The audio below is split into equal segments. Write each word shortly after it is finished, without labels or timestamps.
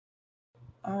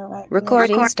All right.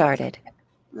 Recording started.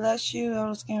 Bless you,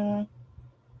 Elder Skinner.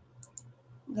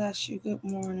 Bless you. Good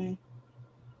morning.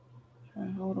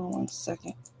 Hold on 1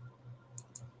 second.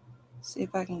 See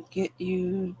if I can get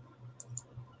you.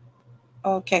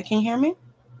 Okay, can you hear me?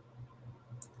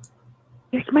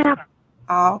 Yes, ma'am.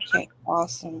 Okay,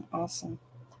 awesome.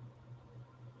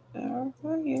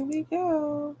 Okay, here we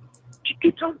go. She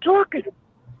keeps on talking.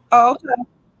 Oh, okay.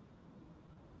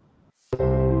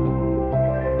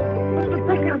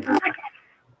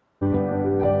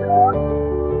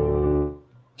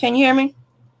 Can you hear me?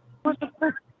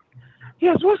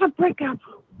 Yes, what's a breakout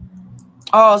room?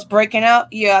 Oh, it's breaking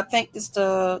out? Yeah, I think it's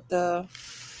the...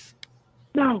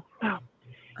 No.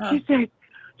 She said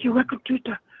you welcome to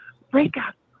the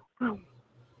breakout room.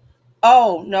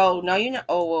 Oh, no, you're not.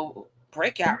 Oh, well,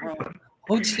 breakout room.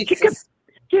 Oh, Jesus.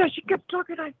 She kept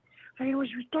talking. I knew what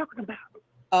she was talking about.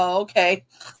 Oh, okay.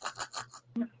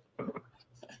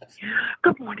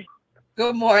 Good morning.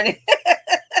 Good morning.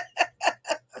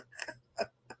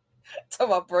 Talk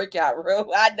about breakout room.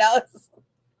 I know.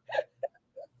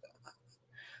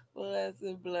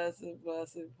 Blessing,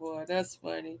 boy. That's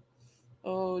funny.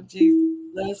 Oh, Jesus.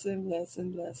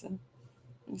 Blessing.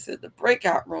 You said the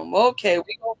breakout room. Okay,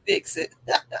 we gonna fix it.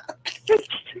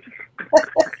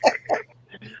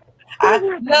 I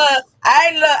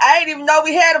didn't even know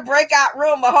we had a breakout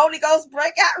room, a Holy Ghost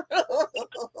breakout room.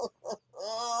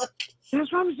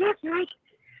 That's what I'm saying.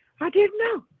 I didn't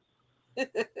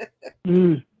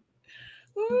know.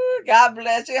 Ooh, God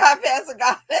bless you. Hi, Pastor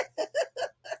God.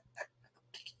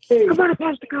 Good morning,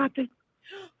 Pastor Carter.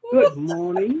 Good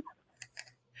morning.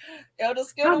 Elder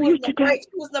Skinner was in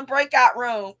the breakout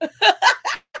room.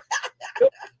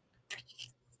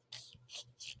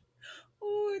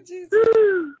 Oh, Jesus.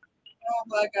 Oh,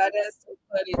 my God, that's so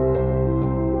funny.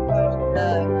 Oh,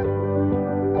 God.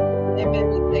 Amen.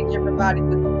 We thank everybody for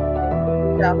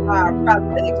our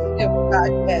prophetic shift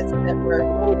podcast network.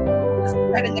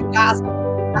 Spreading the gospel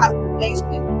out the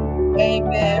nation.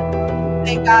 Amen.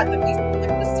 Thank God that we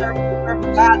serve the word of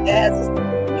God that has us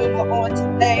on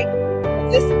today.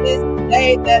 This is the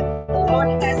day that the Lord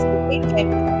has made, and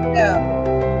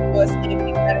was in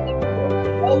the better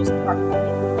those are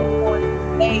on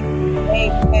today.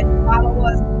 Amen. Follow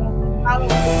us live.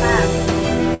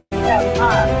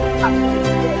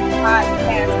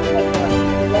 Podcast network.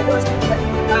 The worship of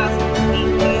gospel.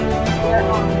 Amen. We're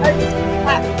on every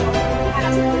platform.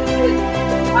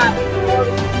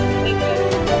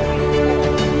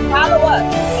 Follow us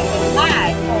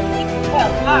live on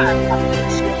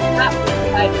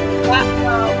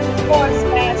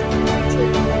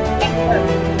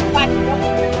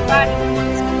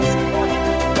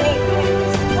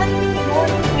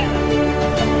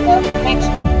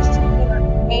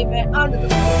Amen. Under the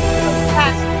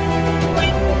pastor,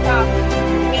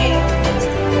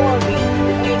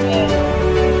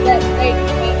 that they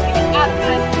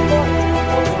outline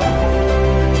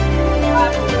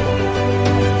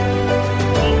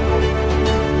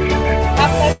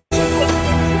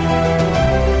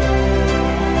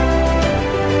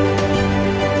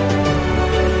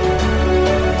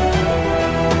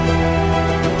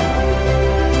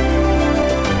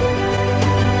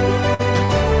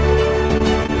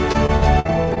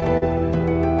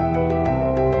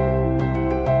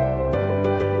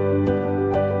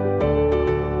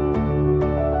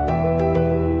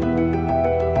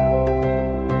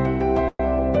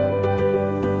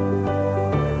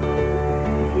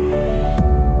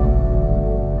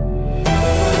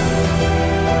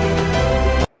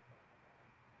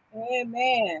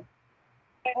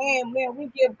Amen. We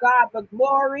give God the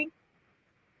glory.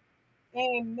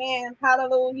 Amen.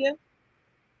 Hallelujah.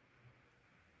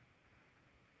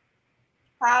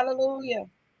 Hallelujah.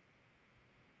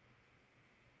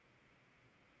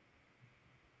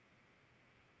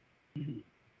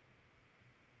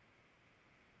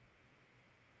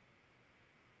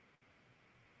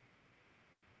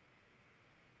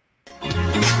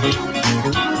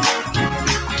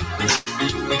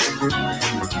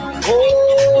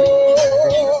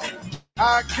 Oh,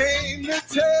 I came to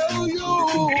tell you.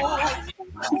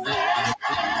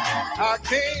 I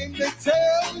came to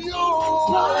tell you.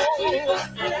 Oh,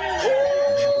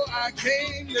 I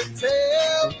came to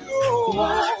tell you.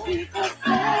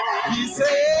 He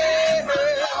said,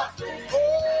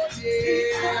 oh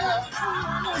yeah.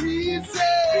 He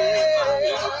said,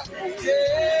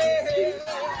 yeah.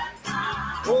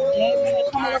 Oh,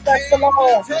 I came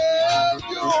to tell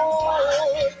you.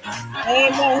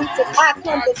 Amen. He said, I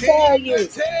come to tell you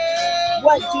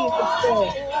what Jesus said.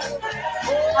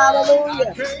 Hallelujah.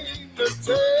 I came to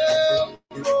tell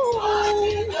you.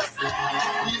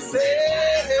 He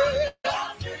said,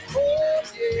 oh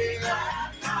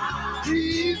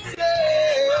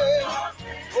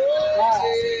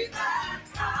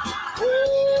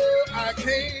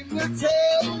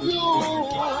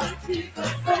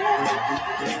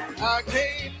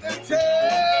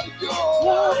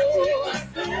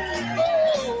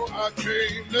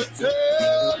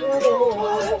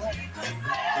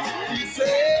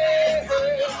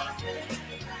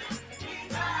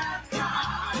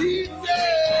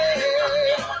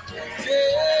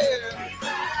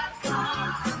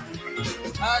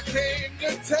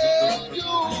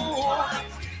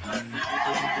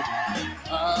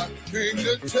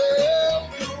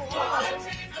tell you.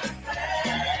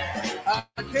 I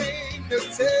came to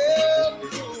tell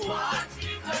you.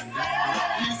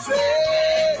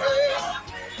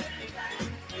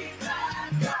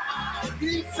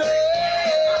 He said,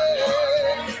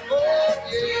 oh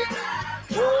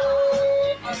yeah,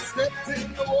 oh, I stepped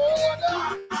in the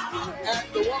water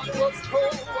and the water was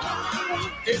cold.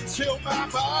 It chilled my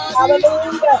body,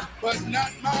 Hallelujah. but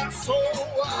not my soul.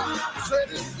 Said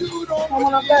if you don't Come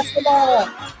on, bless the Lord.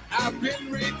 I've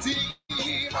been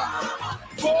redeemed.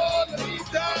 Fall me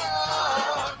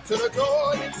down to the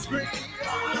Jordan stream.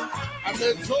 I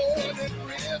said Jordan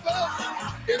River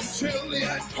is chilly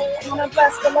and cold. Come on,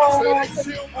 bless the Lord on Said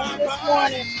it chill my this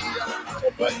morning. body,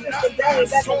 This but is not the day my that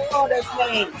the soul. Lord has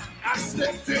made. I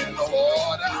stepped in the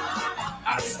water.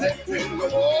 I stepped in the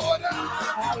water.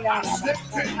 I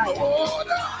stepped in the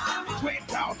water. Went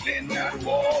down in that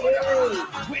water.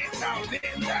 Went down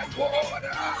in that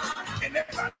water. And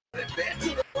everybody been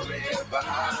to the river.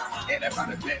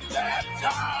 Anybody been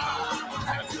baptized?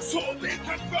 Have your soul been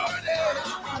converted?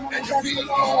 And you feel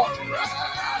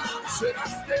alright? Said I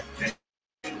stepped in.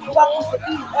 Welcome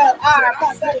to our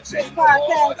Prophetic Shift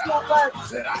Podcast Network.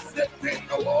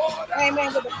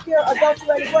 Amen. With the pure,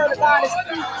 adulterated word of God is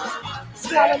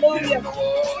true. Hallelujah.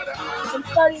 In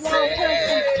 39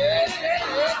 countries,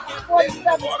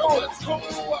 47 states,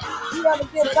 we have to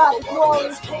give God the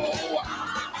glory.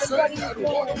 Said that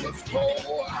water was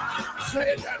cold.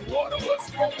 Said that water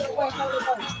was cold.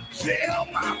 Chill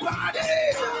my body.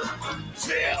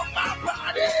 Chill my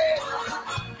body.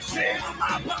 Chill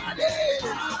my body.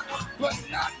 But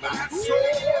not my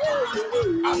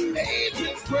soul.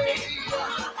 Amazing grace.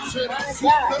 Said I see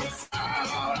the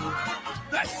sound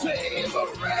that saved a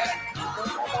wreck.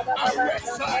 A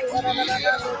wretch like me.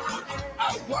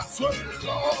 I was with the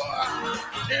Lord.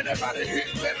 Anybody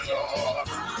hit me, Lord?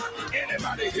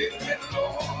 Anybody hit me,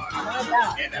 Lord?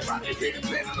 Anybody hit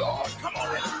me, Lord? Come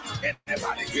on in.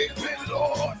 Anybody hit me,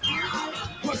 Lord?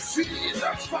 But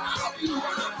Jesus found you.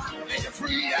 And you're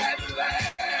free at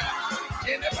last.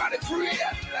 Anybody free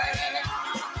at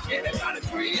last? Anybody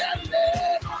free at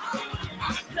last?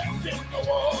 I stepped in the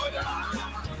water.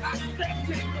 I stepped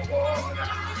in the water.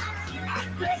 I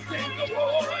stepped in the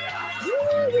water.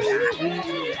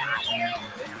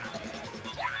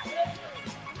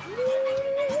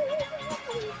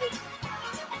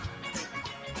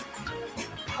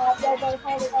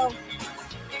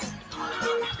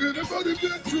 Anybody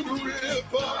been to the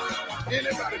river?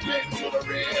 Anybody been to the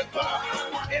river?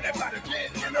 Anybody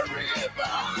been in the river?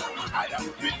 I done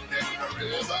been in the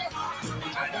river.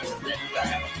 I done been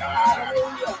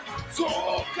baptized. So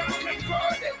got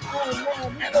converted.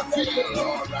 And I feel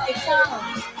alright.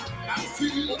 I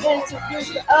feel alright.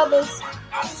 To others.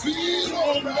 I feel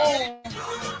alright.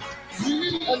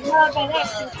 A love and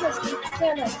action Christian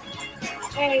center.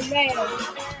 Amen.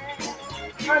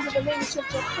 Under the leadership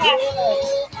of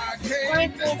Pastor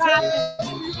Franklin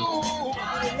Goffin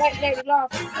and Lady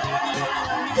Lawson.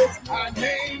 I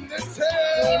came to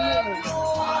tell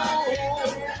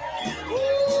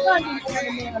Sunday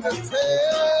morning, man.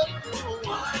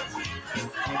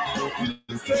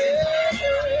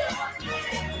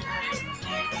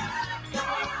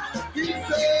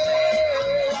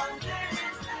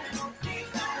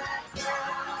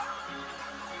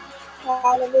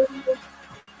 Hallelujah.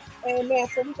 Amen.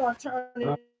 So we're going to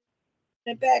turn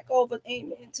it back over,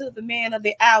 amen, to the man of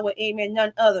the hour, amen,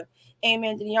 none other,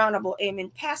 amen, the Honorable,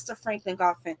 amen, Pastor Franklin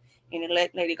Goffin and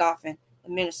elect Lady Goffin, the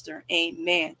minister,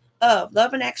 amen, of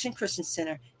Love and Action Christian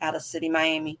Center out of City,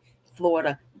 Miami,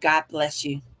 Florida. God bless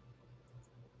you.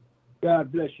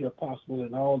 God bless you, Apostle,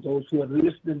 and all those who are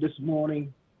listening this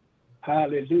morning.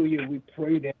 Hallelujah. We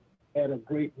pray that you had a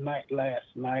great night last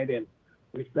night, and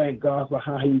we thank God for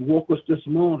how he woke us this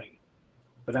morning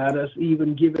without us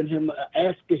even giving him,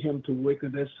 asking him to wake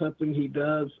us. That's something he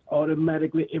does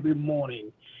automatically every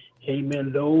morning.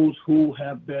 Amen. Those who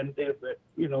have been there, but,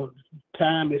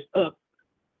 time is up.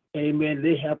 Amen.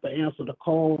 They have to answer the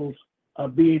calls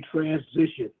of being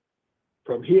transitioned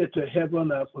from here to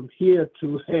heaven or from here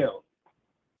to hell.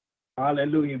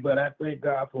 Hallelujah. But I thank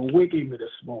God for waking me this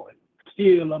morning,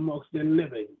 still amongst the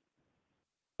living.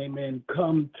 Amen.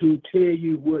 Come to tell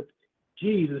you what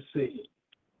Jesus said.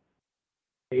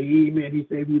 Amen. He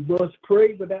said we must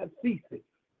pray without ceasing.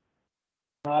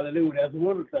 Hallelujah. That's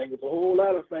one of the things. There's a whole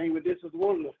lot of things, but this is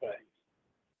one of the things.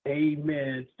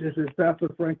 Amen. This is Pastor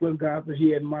Franklin Goffin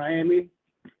here in Miami.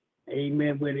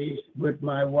 Amen. With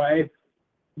my wife,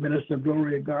 Minister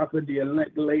Gloria Goffin, the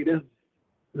elect lady,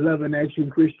 Love and Action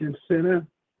Christian Center.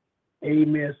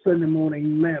 Amen. Sunday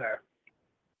morning manna.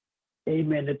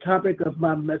 Amen. The topic of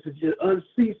my message is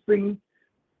unceasing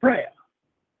prayer.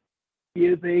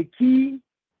 is a key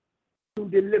to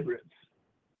deliverance.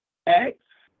 Acts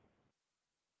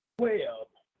 12,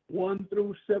 1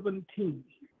 through 17.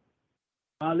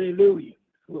 Hallelujah.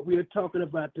 What we are talking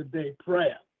about today,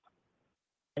 prayer.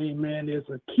 Amen, is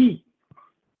a key.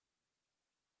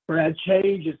 Prayer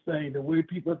changes things, the way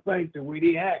people think, the way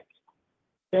they act.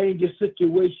 Changes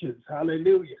situations.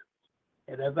 Hallelujah.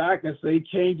 And as I can say,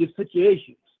 changes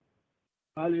situations.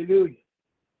 Hallelujah.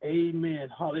 Amen.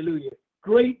 Hallelujah.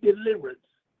 Great deliverance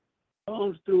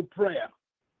comes through prayer.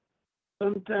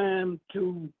 Sometimes,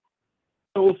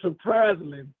 so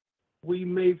surprisingly, we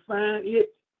may find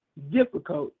it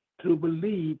difficult to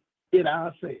believe it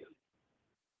ourselves.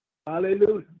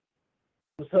 Hallelujah.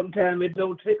 But sometimes it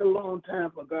don't take a long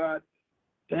time for God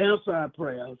to answer our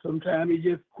prayer. Sometimes He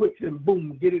just quick and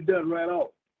boom, get it done right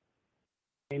off.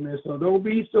 Amen. So don't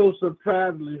be so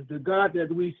surprised. The God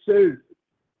that we serve,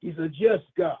 He's a just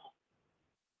God.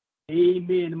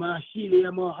 Amen.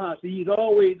 He's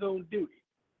always on duty.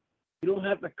 You don't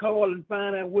have to call and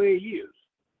find out where He is.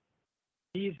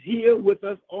 He's here with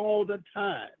us all the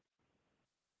time.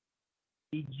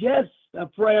 He's just a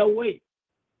prayer away.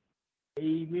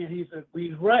 Amen.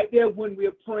 He's right there when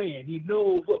we're praying. He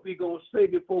knows what we're going to say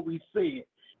before we say it.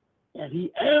 And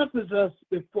He answers us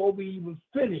before we even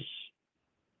finish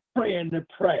praying the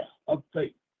prayer of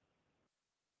faith.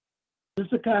 This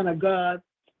is the kind of God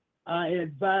I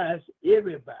advise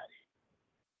everybody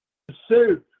to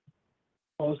serve,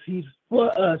 because He's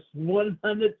for us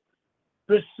 100%,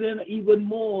 even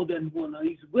more than 100.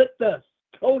 He's with us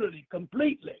totally,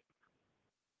 completely.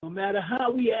 No matter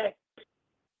how we act,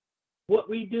 what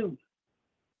we do,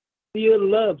 He still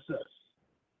loves us.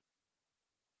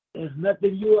 There's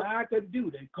nothing you or I could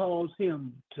do that cause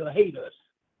Him to hate us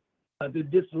or to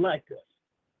dislike us.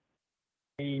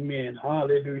 Amen.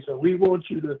 Hallelujah. So we want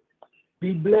you to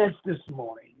be blessed this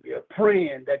morning. We are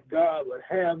praying that God would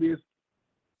have His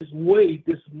way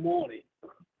this morning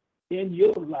in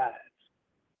your lives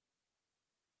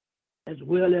as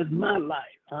well as my life.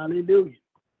 Hallelujah.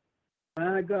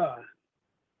 My God.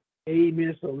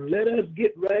 Amen. So let us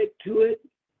get right to it.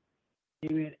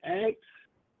 Amen. Acts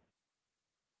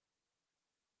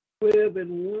 12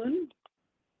 and 1.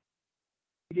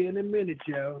 In a minute,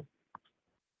 y'all.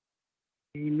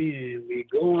 Amen. We're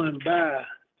going by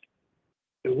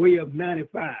the way of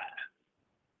 95.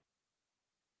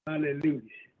 Hallelujah.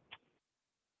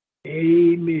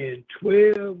 Amen.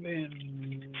 12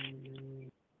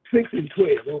 and 6 and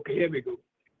 12. Okay, here we go.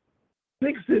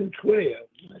 6 and 12.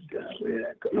 My God, where did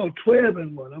that go? No, 12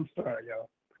 and 1. I'm sorry, y'all.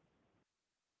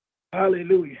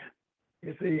 Hallelujah.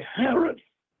 It's a Herod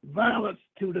violence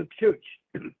to the church.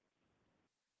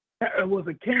 Herod was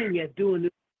a king at doing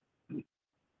this.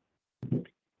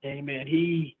 Amen.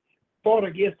 He fought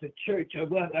against the church, or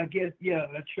well, I guess,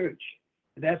 the church.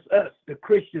 That's us, the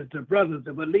Christians, the brothers,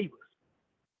 the believers.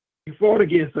 He fought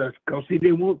against us because he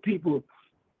didn't want people,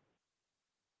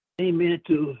 amen,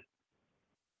 to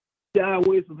die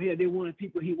away from Him. He wanted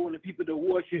people to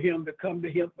worship Him, to come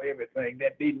to Him for everything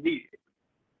that they needed.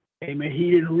 Amen.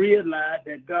 He didn't realize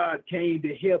that God came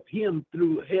to help him,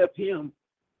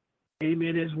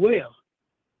 amen, as well.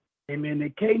 Amen. The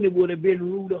kingdom would have been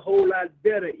ruled a whole lot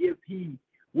better if he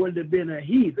would have been a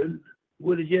heathen,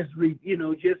 would have just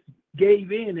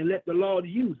gave in and let the Lord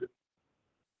use it.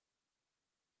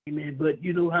 Amen. But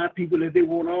you know how people, if they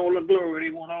want all the glory,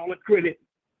 they want all the credit,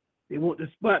 they want the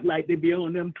spotlight to be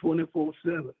on them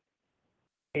 24/7.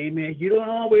 Amen. You don't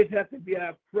always have to be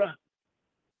out front.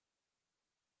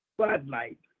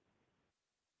 Spotlight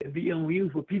to be on you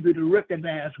for people to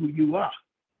recognize who you are.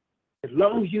 As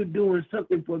long as you're doing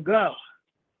something for God,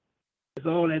 that's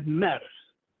all that matters.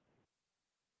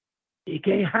 They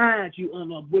can't hide you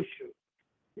under a bushel.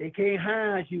 They can't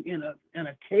hide you in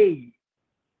a cave.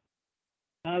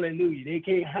 Hallelujah. They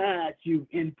can't hide you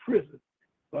in prison.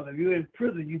 Because if you're in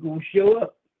prison, you're going to show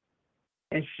up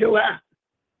and show out.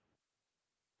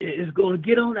 It's going to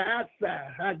get on the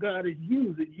outside how God is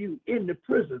using you in the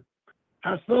prison.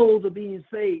 How souls are being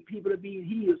saved, people are being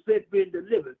healed, set free, and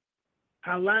delivered.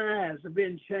 How lives have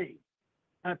been changed.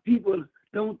 How people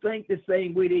don't think the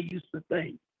same way they used to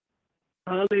think.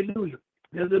 Hallelujah.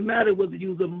 Doesn't matter whether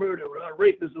you're a murderer or a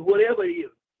rapist or whatever it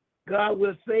is. God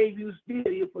will save you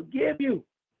still. He'll forgive you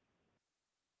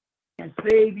and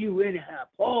save you anyhow.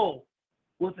 Paul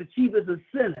was the chiefest of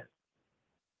sinners.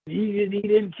 He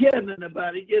didn't care nothing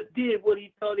about it. He just did what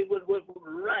he thought was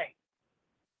right.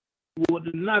 He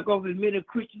wanted to knock off as many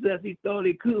Christians as he thought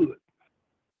he could.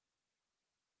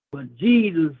 But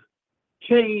Jesus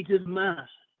changed his mind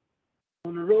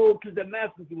on the road to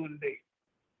Damascus one day.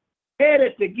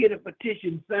 Headed to get a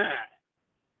petition signed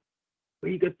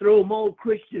where he could throw more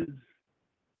Christians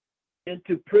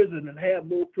into prison and have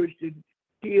more Christians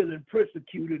killed and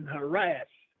persecuted and harassed,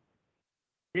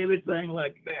 everything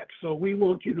like that. So we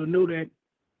want you to know that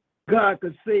God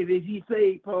could save. If he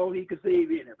saved Paul, he could save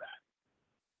anybody.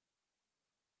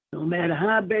 No matter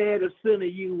how bad a sinner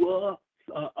you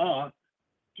are,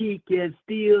 he can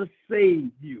still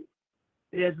save you.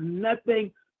 There's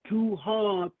nothing too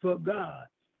hard for God.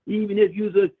 Even if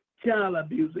you're a child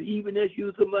abuser, even if you're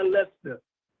a molester,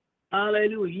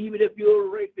 hallelujah, even if you're a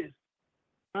rapist,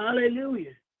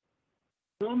 hallelujah.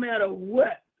 No matter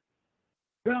what,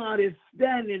 God is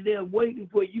standing there waiting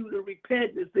for you to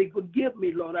repent and say, forgive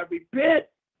me, Lord. I repent.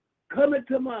 Come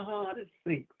into my heart and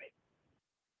save me.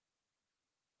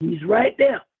 He's right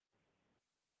there.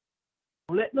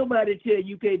 Don't let nobody tell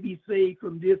you can't be saved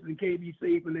from this and can't be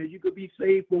saved from that. You could be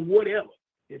saved from whatever.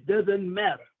 It doesn't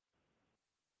matter.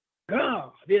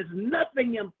 God, there's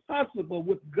nothing impossible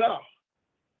with God.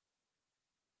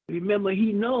 Remember,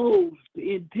 he knows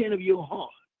the intent of your heart.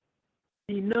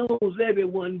 He knows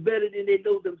everyone better than they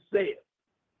know themselves.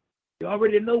 You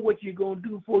already know what you're going to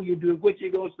do before you do it, what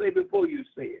you're going to say before you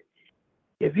say it.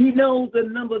 If he knows the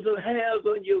numbers of hairs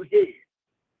on your head,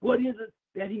 what is it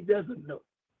that he doesn't know?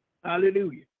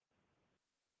 Hallelujah.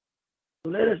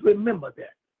 So let us remember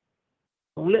that.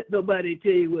 Don't let nobody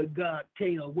tell you what God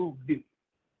can or won't do.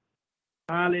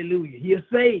 Hallelujah. He'll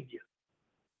save you.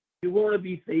 You want to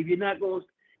be saved. You're not going to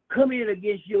come in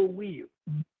against your will,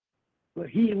 but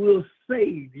he will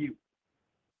save you.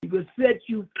 He will set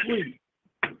you free.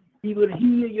 He will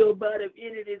heal your body of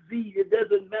any disease. It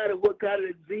doesn't matter what kind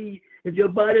of disease. If your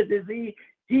body's disease,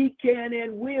 he can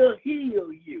and will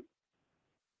heal you.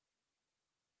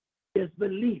 Just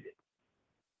believe it.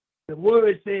 The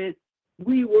word says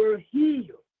we were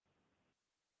healed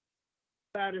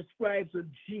by the stripes of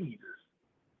Jesus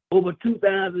over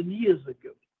 2,000 years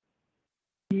ago.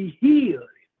 He healed it.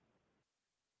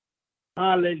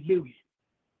 Hallelujah.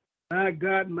 My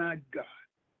God, my God.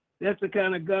 That's the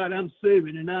kind of God I'm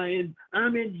serving, and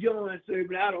I'm enjoying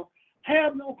serving. I don't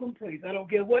have no complaints. I don't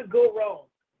care what go wrong.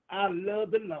 I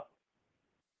love the Lord.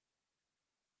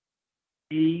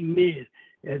 Amen.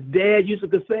 As Dad used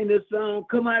to sing this song,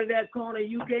 come out of that corner,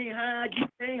 you can't hide, you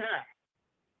can't hide.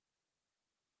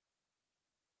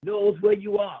 He knows where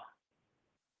you are.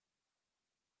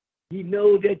 He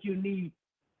knows that you need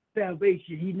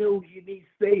salvation. He knows you need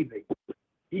saving.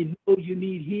 He knows you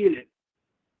need healing.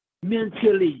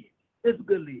 Mentally,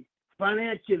 physically,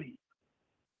 financially.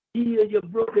 Heal your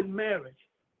broken marriage.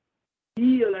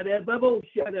 Heal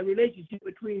that relationship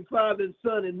between father and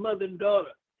son and mother and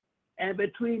daughter, and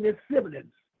between the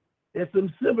siblings. That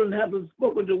some siblings haven't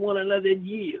spoken to one another in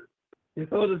years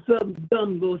because of something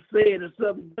dumb was said or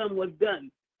something dumb was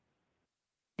done.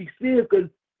 He still can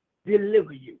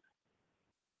deliver you.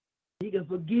 He can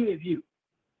forgive you.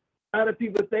 A lot of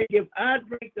people think if I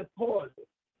drink the poison,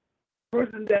 the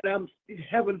person that I'm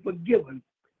haven't forgiven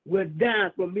will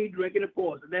die from me drinking the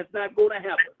poison. That's not going to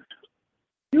happen.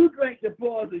 You drink the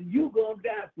poison, you're going to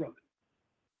die from it.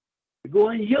 It go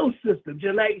in your system,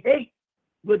 just like hate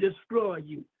will destroy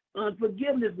you.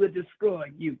 Unforgiveness will destroy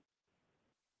you.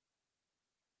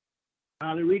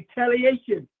 The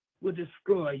retaliation will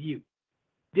destroy you.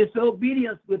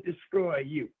 Disobedience will destroy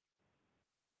you.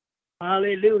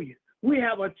 Hallelujah. We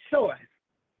have a choice.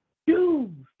 Choose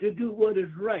to do what is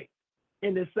right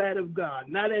in the sight of God,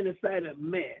 not in the sight of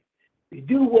man. You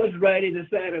do what's right in the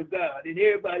sight of God, and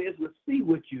everybody else will see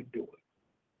what you're doing.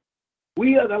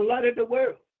 We are the light of the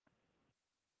world.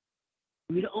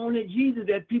 We're the only Jesus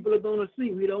that people are going to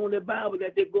see. We're the only Bible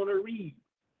that they're going to read.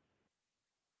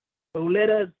 So let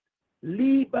us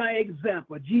lead by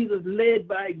example. Jesus led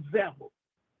by example.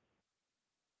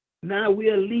 Now we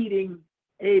are leading,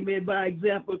 amen, by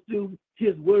example through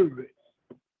his word.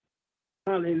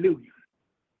 Hallelujah.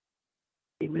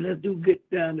 Amen. Let's get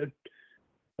down to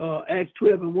Acts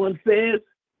 12:1 says,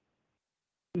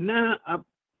 now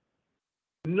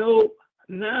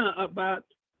about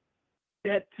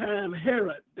that time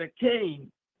Herod the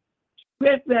king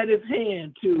stretched out his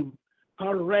hand to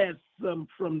harass some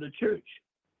from the church.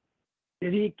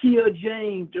 And he killed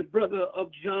James, the brother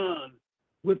of John,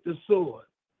 with the sword.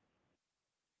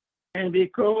 And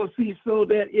because he saw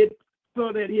that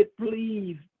it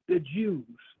pleased the Jews,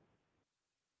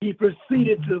 he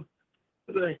proceeded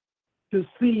to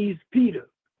seize Peter.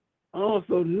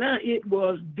 Also, now it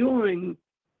was during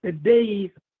the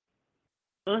days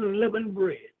unleavened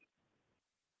bread,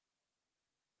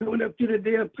 going up to the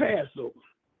day of Passover.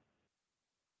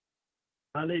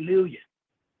 Hallelujah.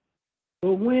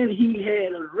 But when he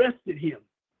had arrested him,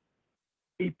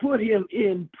 he put him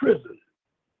in prison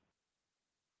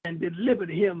and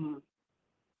delivered him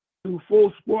to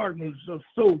 4 squadrons of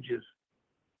soldiers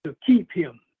to keep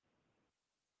him,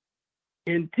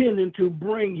 intending to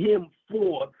bring him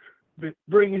forth,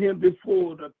 bringing him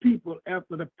before the people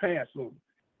after the Passover.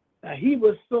 Now he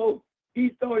thought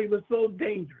he was so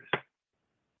dangerous.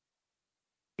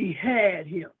 He had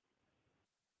him.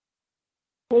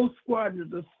 4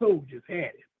 squadrons of soldiers had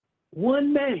him.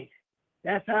 One man.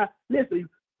 That's how, listen,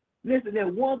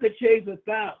 that one could chase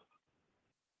 1,000.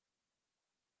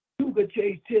 2 could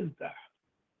chase 10,000.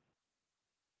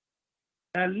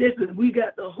 Now listen, we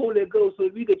got the Holy Ghost, so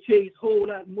we could chase a whole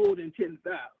lot more than 10,000.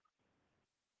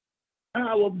 The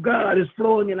power of God is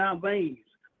flowing in our veins,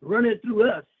 running through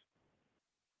us.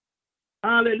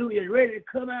 Hallelujah. Ready to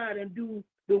come out and do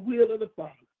the will of the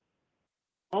Father.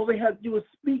 All we have to do is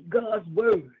speak God's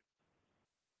word.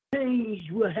 Change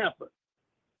will happen.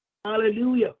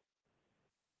 Hallelujah.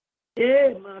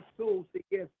 Yeah, my soul says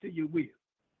yes to your will.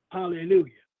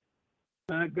 Hallelujah.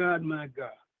 My God, my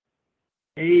God.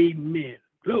 Amen.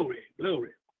 Glory,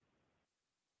 glory.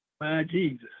 My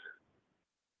Jesus.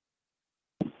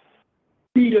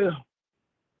 Peter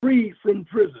freed from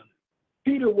prison.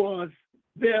 Peter was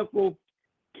therefore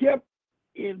kept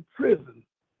in prison,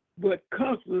 but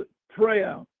constant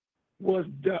prayer was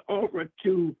offered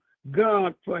to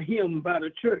God for him by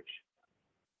the church.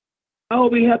 All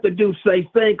we have to do is say,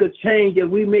 think or change,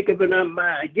 and we make up in our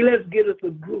mind. Let's get us a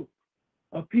group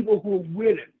of people who are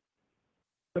willing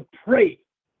to pray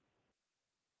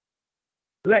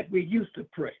like we used to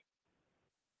pray.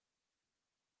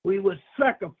 We would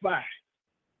sacrifice.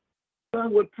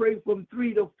 Some would pray from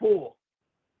 3 to 4.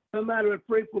 Somebody would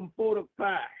pray from 4 to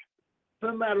 5.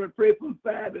 Somebody would pray from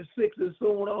 5 to 6 and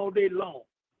so on all day long.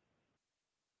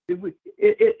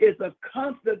 It's a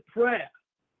constant prayer,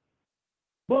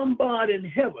 bombarding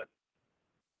heaven.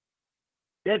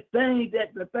 The thing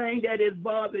that is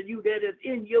bothering you, that is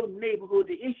in your neighborhood,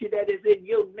 the issue that is in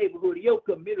your neighborhood, your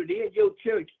community, in your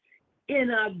church,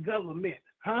 in our government,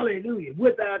 hallelujah,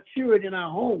 with our children in our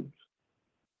homes.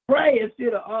 Pray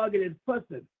instead of arguing and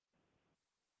fussing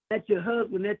at your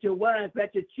husband, at your wife,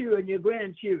 at your children, your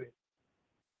grandchildren,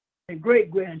 and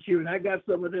great-grandchildren. I got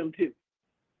some of them too.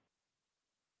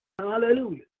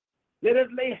 Hallelujah. Let us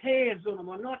lay hands on them,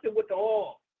 anoint them with the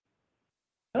oil.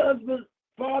 Husbands,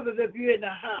 fathers, if you're in the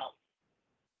house,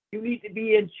 you need to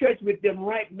be in church with them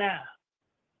right now.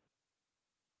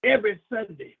 Every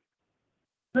Sunday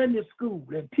school,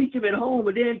 and teach them at home,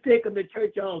 and then take them to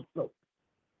church also.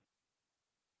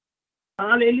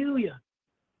 Hallelujah.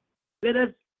 Let us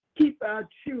keep our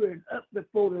children up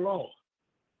before the Lord.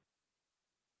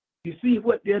 You see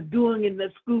what they're doing in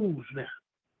the schools now.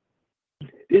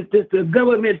 It's the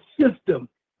government system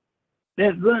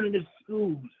that's running the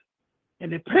schools.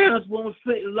 And the parents won't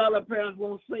say, a lot of parents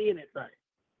won't say anything.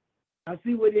 I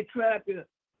see where they try to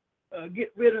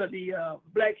get rid of the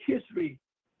Black history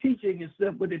teaching and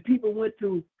stuff, but the people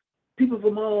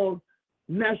from all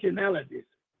nationalities,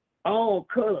 all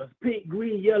colors, pink,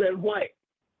 green, yellow, and white,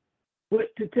 went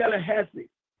to Tallahassee,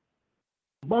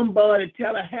 bombarded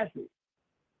Tallahassee,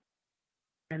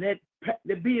 and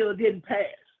the bill didn't pass.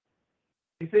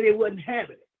 They said they wouldn't have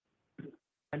it.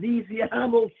 And these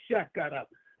almost shut up.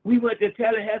 We went to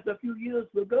Tallahassee a few years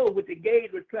ago with the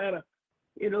gate was trying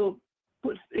to,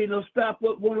 stop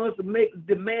what want us to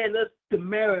demand us to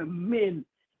marry men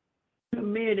to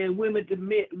men and women to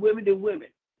men, women to women.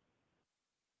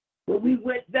 But we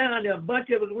went down there, a bunch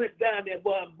of us went down there,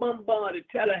 boy, bombarded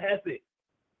Tallahassee.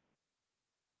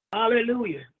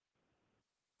 Hallelujah.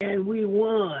 And we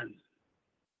won.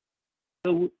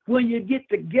 So when you get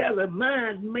together,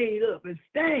 minds made up and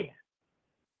stand.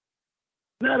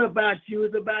 It's not about you,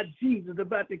 it's about Jesus,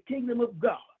 about the kingdom of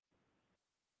God.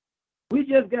 We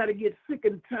just got to get sick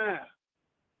and tired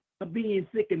of being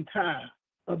sick and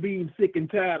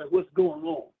tired of what's going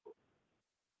on.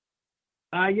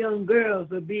 Our young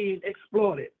girls are being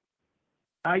exploited.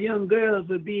 Our young girls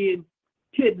are being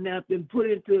kidnapped and put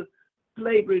into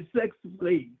slavery, sex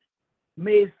slaves,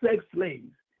 made sex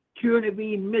slaves. Children are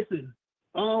being missing,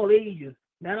 all ages.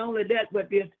 Not only that, but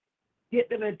they're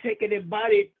getting them and taking their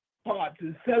body parts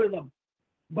and selling them.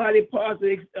 Body parts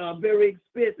are very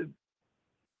expensive.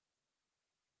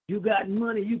 You got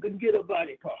money, you can get a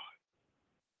body part.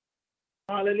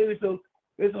 Hallelujah. So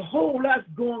there's a whole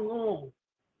lot going on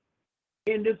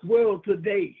in this world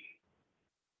today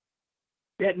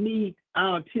that need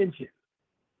our attention.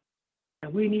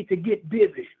 And we need to get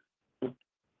busy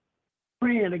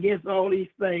praying against all these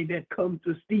things that come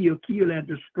to steal, kill, and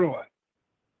destroy.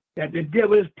 That the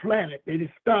devil is planted, that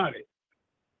it started.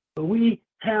 But we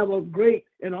have a great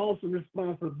and awesome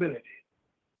responsibility.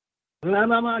 We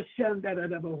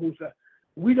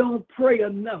don't pray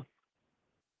enough.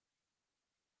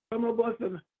 Some of us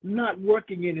not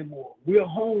working anymore. We're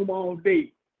home all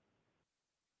day.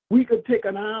 We could take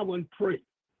an hour and pray.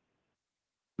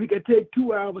 We could take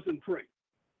 2 hours and pray.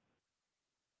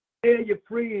 Tell your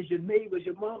friends, your neighbors,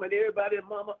 your mama, and everybody,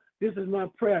 mama, this is my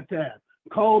prayer time.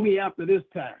 Call me after this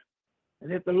time.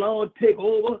 And if the Lord take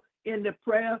over in the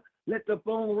prayer, let the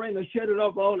phone ring or shut it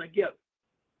off all together.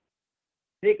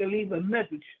 They can leave a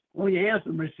message on your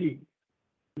answer machine.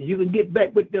 You can get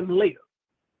back with them later.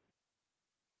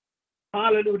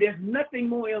 Hallelujah. There's nothing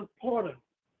more important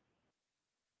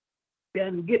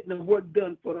than getting the work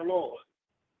done for the Lord.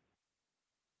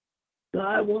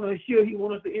 God wants to assure He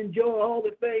wants us to enjoy all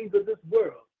the things of this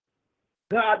world.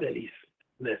 Godliness.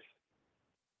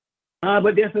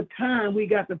 But there's a time we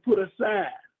got to put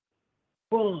aside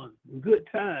fun, good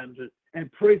times, and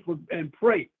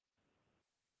pray.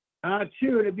 Our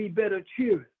children will be better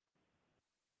children.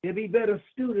 They'll be better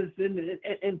students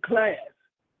in class,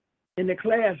 in the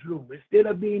classroom, instead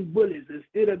of being bullies,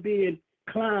 instead of being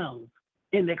clowns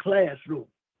in the classroom.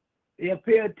 They'll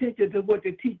pay attention to what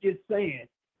the teacher's saying.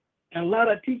 And a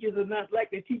lot of teachers are not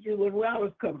like the teachers when I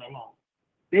was coming along.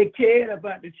 They cared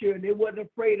about the children. They wasn't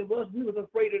afraid of us. We was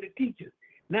afraid of the teachers.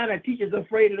 Now the teachers are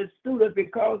afraid of the students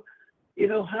because,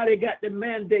 how they got the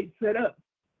mandate set up.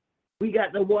 We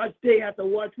got to watch, they have to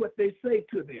watch what they say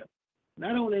to them.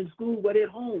 Not only in school, but at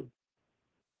home.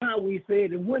 How we say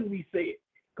it and when we say it.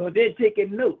 Because they're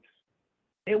taking notes.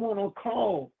 They want to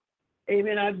call.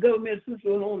 Amen. Our government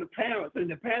system on the parents, and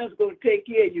the parents are going to take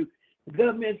care of you. The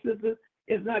government system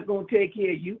is not going to take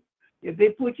care of you. If they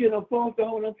put you in a phone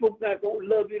call, them folks not going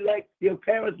to love you like your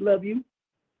parents love you.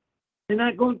 They're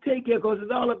not going to take care because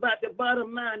it's all about the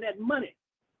bottom line, that money.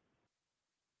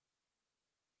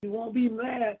 You won't be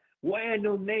mad wearing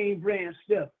no name brand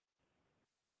stuff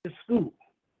to school.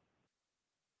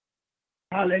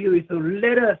 Hallelujah. So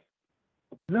let us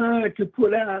learn to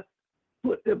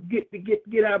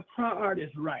get our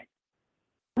priorities right.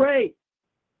 Pray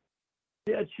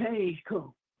till change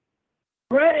come.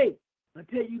 Pray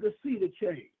until you can see the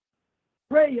change.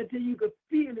 Pray until you can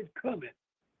feel it coming.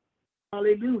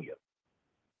 Hallelujah.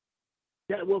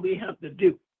 That's what we have to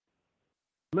do.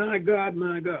 My God,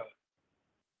 my God.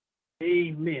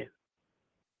 Amen.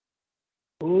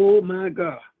 Oh, my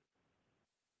God.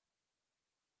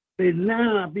 Say,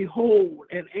 now behold,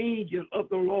 an angel of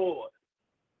the Lord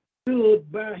stood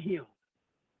by him,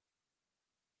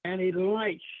 and a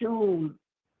light shone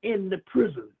in the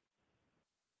prison.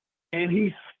 And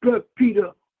he struck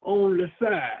Peter on the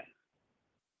side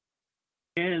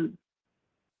and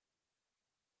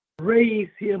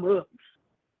raised him up,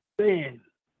 saying,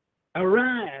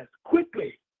 arise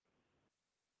quickly.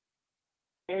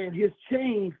 And his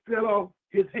chains fell off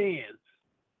his hands.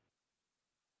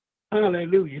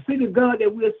 Hallelujah. See the God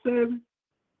that we're serving?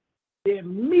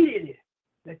 Immediately,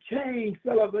 the chains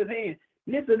fell off his hands.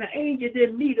 Listen, the angel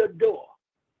didn't need a door.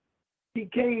 He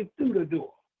came through the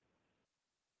door.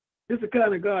 This is the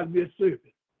kind of God we're serving.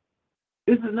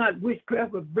 This is not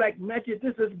witchcraft or black magic.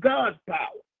 This is God's power.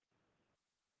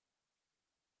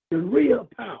 The real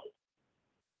power.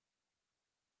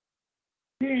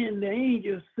 Then the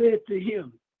angel said to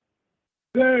him,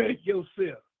 gird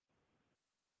yourself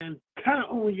and tie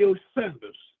on your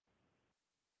sandals.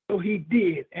 So he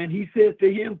did, and he said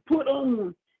to him, put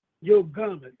on your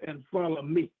garment and follow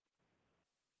me.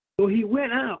 So he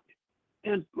went out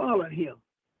and followed him,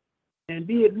 and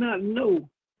did not know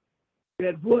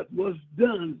that what was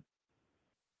done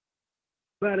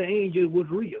by the angel was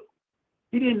real.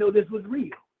 He didn't know this was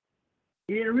real.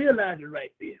 He didn't realize it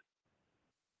right there.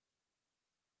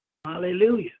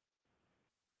 Hallelujah.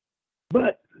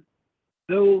 But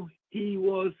though he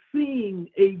was seeing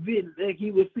a vision, like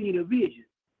he was seeing a vision,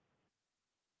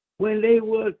 when they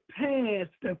were past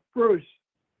the first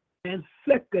and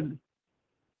second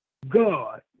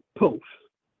guard posts,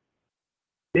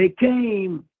 they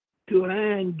came to an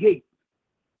iron gate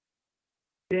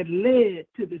that led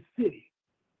to the city,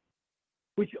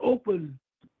 which opened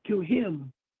to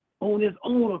him on his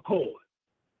own accord.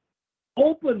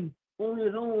 Opened on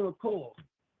his own accord.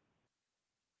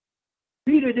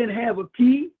 Peter didn't have a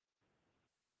key.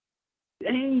 The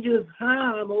angels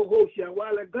howled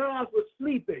while the guards were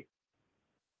sleeping.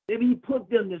 Then he put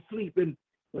them to sleep and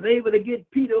was able to get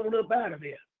Peter on up out of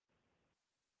there.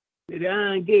 The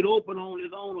iron gate opened on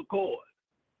his own accord.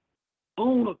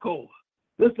 Own accord.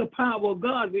 This is the power of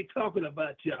God we're talking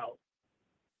about, y'all.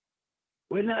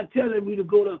 We're not telling you to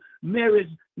go to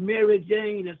Mary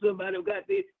Jane or somebody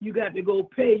you got to go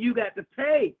pay. You got to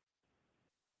pay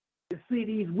to see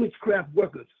these witchcraft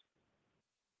workers.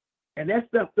 And that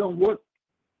stuff don't work.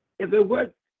 If it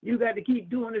works, you got to keep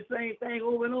doing the same thing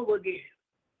over and over again.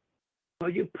 So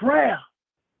your prayer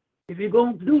If you're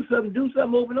going to do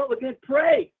something over and over again.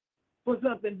 Pray for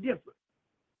something different.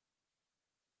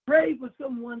 Pray for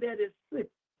someone that is sick,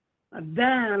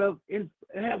 dying of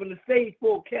having a stage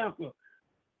 4 cancer.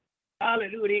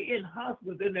 Hallelujah. They're in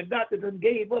hospital and the doctor done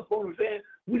gave up on them, saying,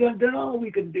 we done all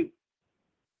we can do.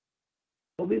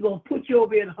 But we're going to put you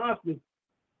over in hospital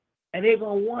and they're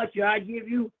going to watch you. I give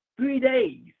you 3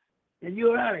 days and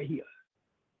you're out of here.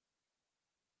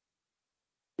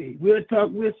 See, we're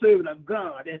serving a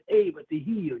God that's able to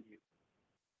heal you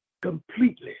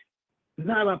completely.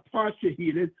 Not a partial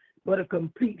healing, but a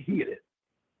complete healing.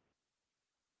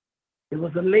 There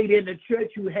was a lady in the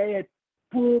church who had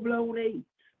full-blown AIDS.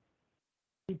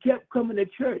 She kept coming to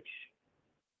church,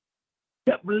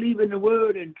 kept believing the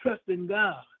word and trusting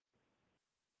God.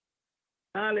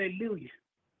 Hallelujah.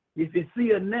 If you see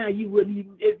her now, you wouldn't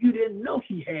even, if you didn't know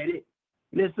she had it,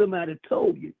 unless somebody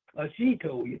told you or she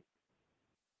told you,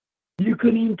 you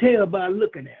couldn't even tell by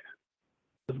looking at her.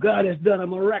 Because God has done a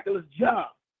miraculous job.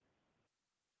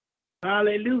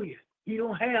 Hallelujah. You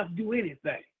don't have to do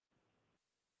anything.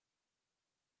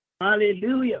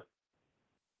 Hallelujah.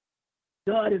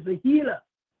 God is a healer.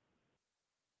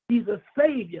 He's a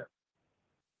savior.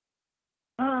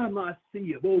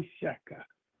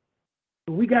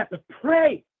 We got to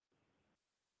pray.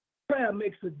 Prayer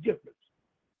makes a difference.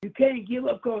 You can't give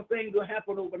up because things will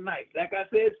happen overnight. Like I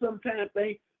said, sometimes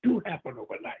things do happen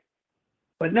overnight.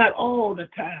 But not all the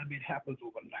time it happens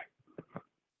overnight.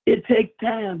 It takes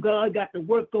time. God got to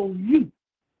work on you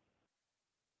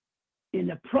in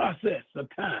the process of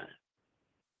time.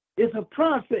 It's a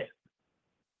process.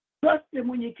 Trust him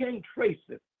when you can't trace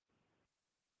him.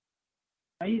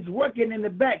 And he's working in the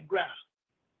background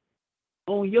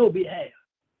on your behalf.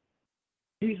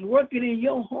 He's working in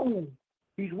your home.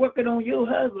 He's working on your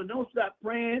husband. Don't stop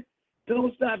praying.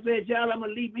 Don't stop saying, child, I'm going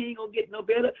to leave. He ain't going to get no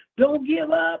better. Don't give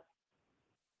up.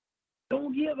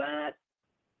 Don't give out.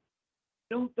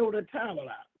 Don't throw the towel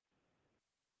out.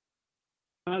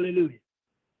 Hallelujah.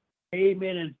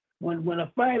 Amen. And when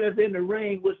a fighter's in the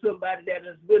ring with somebody that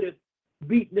is good at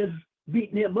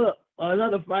beating him up, or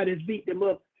another fighter's beating him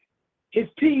up, his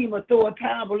team will throw a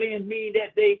towel in, mean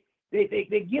that they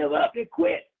give up, they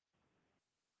quit.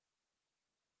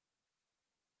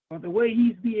 But the way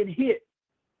he's being hit,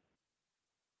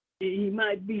 he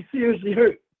might be seriously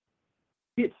hurt.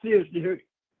 Seriously hurt.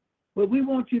 But we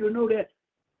want you to know that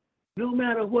no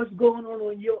matter what's going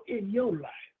on in your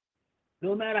life,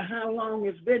 no matter how long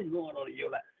it's been going on in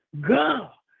your life, God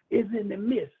is in the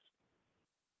midst.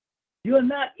 You're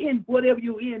not in whatever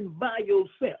you're in by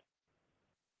yourself.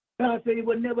 God said he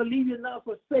will never leave you nor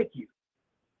forsake you.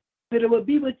 That it will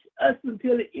be with us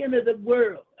until the end of the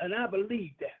world. And I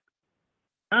believe that.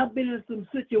 I've been in some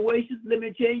situations, let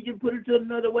me change and put it to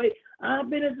another way. I've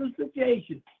been in some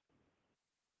situations.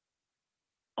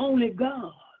 Only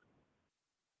God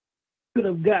could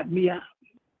have got me out.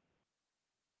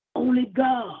 Only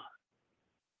God.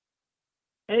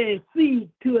 And see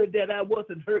to it that I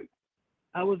wasn't hurt.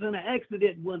 I was in an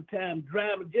accident one time,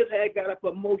 driving, just had got a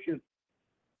promotion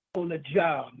on the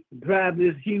job, driving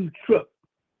this huge truck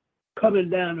coming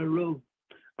down the road.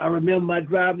 I remember my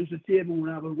driver used to tell me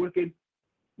when I was working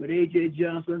with A.J.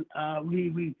 Johnson,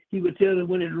 he would tell me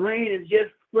when it rained, it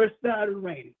just first started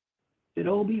raining. They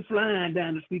don't be flying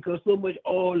down the street because so much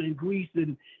oil and grease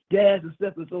and gas and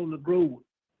stuff is on the road.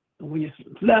 And when you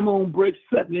slam on brakes,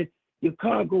 suddenly your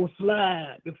car goes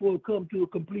slide before it comes to a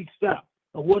complete stop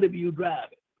or whatever you're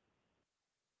driving.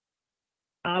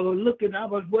 I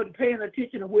wasn't paying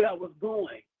attention to where I was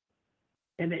going.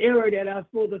 And the area that I was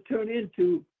supposed to turn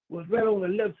into was right on the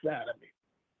left side of me.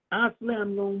 I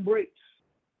slammed on brakes.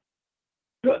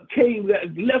 Truck came,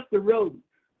 left the road,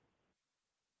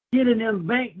 hit an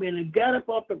embankment and got up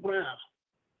off the ground,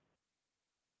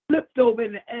 flipped over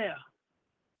in the air,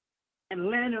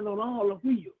 and landed on all the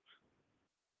wheels.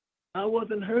 I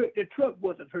wasn't hurt. The truck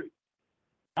wasn't hurt.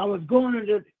 I was going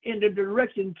in the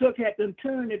direction, truck had to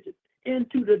turn it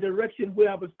into the direction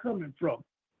where I was coming from.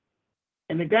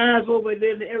 And the guys over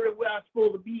there in the area where I was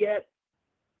supposed to be at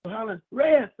were hollering,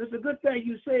 Ref, it's a good thing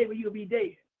you say or you'll be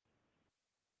dead.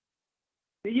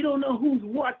 You don't know who's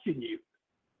watching you.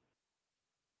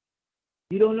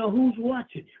 You don't know who's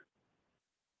watching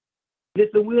you.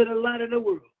 Listen, we're the light of the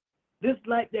world. This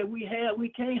light that we have, we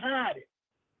can't hide it.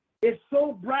 It's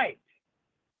so bright.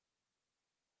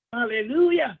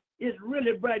 Hallelujah. It's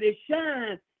really bright. It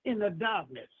shines in the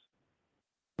darkness.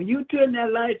 When you turn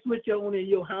that light switch on in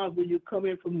your house, when you come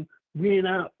in from being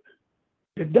out,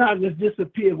 the darkness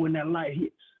disappears when that light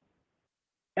hits.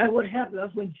 That's what happened.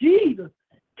 That's when Jesus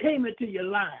came into your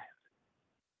life.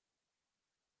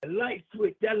 The light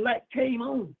switch, that light came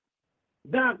on.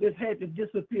 Darkness had to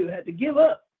disappear, had to give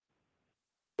up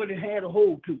what it had a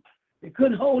hold to. They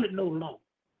couldn't hold it no longer.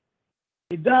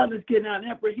 The darkness cannot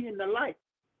apprehend the light.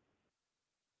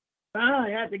 I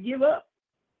had to give up.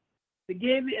 Had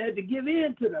to give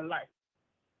in to the light.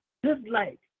 This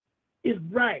light is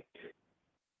bright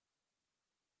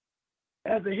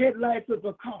as the headlights of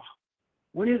a car.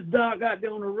 When it's dark out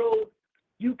there on the road,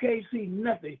 you can't see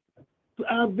nothing. So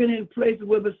I've been in places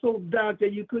where it's so dark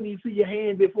that you couldn't even see your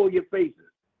hand before your faces.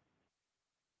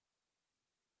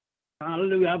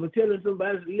 Hallelujah. I was telling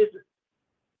somebody, listen,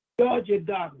 Georgia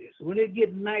darkness. When it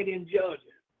gets night in Georgia,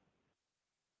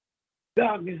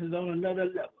 darkness is on another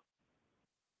level.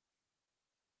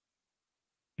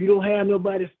 If you don't have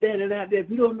nobody standing out there, if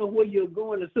you don't know where you're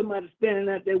going, and somebody standing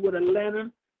out there with a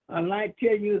lantern, a light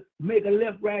tell you, make a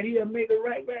left right here, make a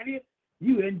right here,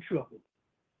 you're in trouble.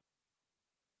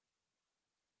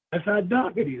 That's how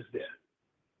dark it is there.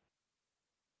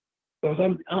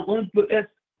 Because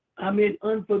I'm in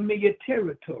unfamiliar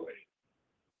territory.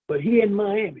 But here in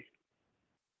Miami,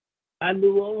 I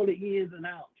knew all the ins and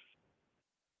outs.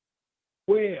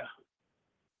 Where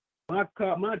my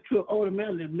truck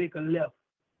automatically make a left.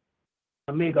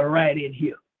 I make a right in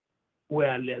here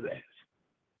where I live at.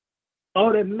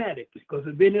 Automatically, because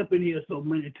I've been up in here so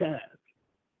many times.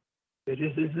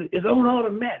 It's on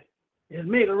automatic. It's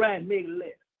make a right, make a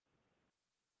left.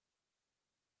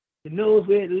 It knows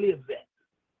where it lives at.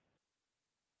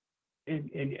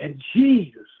 And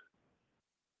Jesus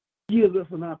gives us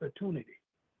an opportunity.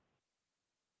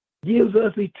 Gives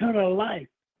us eternal life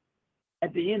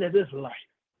at the end of this life.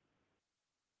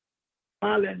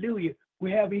 Hallelujah.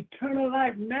 We have eternal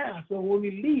life now. So when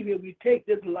we leave here, we take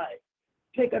this life.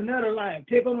 Take another life.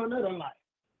 Take on another life.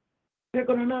 Take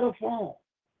on another form.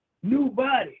 New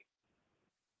body.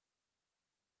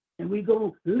 And we're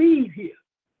going to leave here.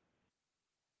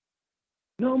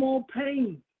 No more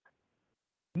pain.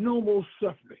 No more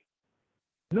suffering.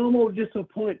 No more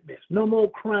disappointments. No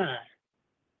more crime.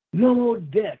 No more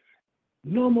death.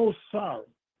 No more sorrow.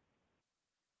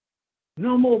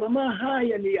 No more.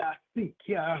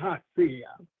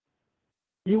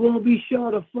 You won't be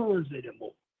short of funds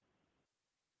anymore.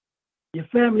 Your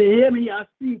family, hear me.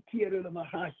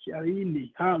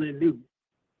 Hallelujah.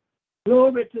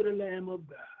 Glory to the Lamb of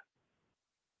God.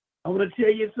 I want to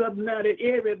tell you something now that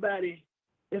everybody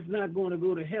is not going to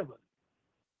go to heaven.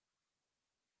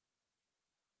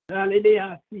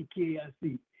 Hallelujah.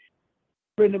 A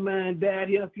friend of mine died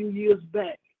here a few years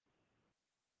back.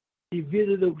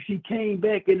 She came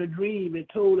back in a dream and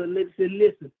told her,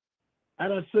 listen, I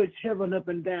done searched heaven up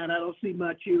and down. I don't see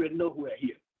my children nowhere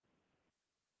here.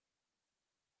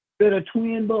 They're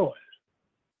twin boys,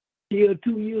 killed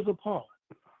 2 years apart.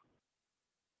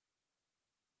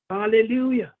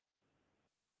 Hallelujah.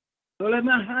 So let's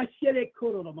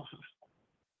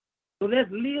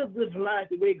live this life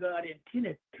the way God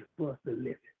intended for us to live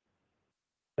it.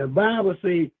 The Bible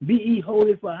says, be ye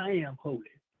holy, for I am holy.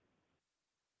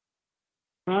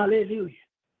 Hallelujah.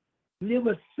 Live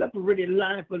a separated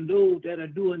life for those that are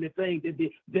doing the thing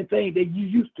that you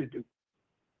used to do.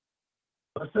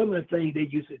 Or some of the things they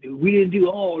used to do. We didn't do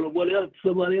all of what else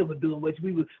somebody else was doing, but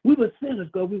we were sinners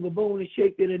because we were born and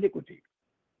shaped in iniquity.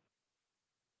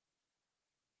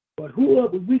 But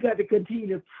we got to continue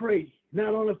to pray,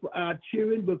 not only for our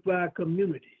children, but for our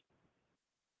community,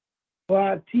 for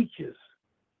our teachers,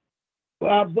 for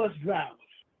our bus drivers,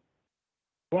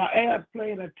 for our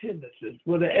airplane attendants,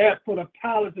 for the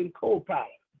pilots and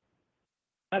co-pilots.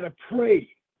 I got to pray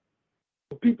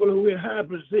for people who are in high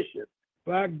position,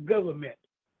 for our government,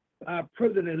 our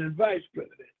president and vice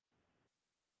president.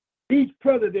 Each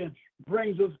president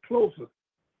brings us closer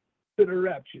to the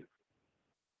rapture.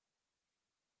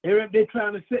 They're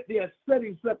trying to they're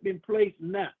setting something in place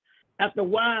now. After a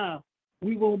while,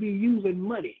 we won't be using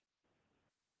money.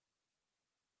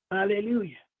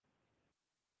 Hallelujah.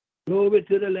 Glory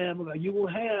to the Lamb of God. You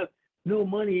won't have no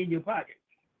money in your pocket.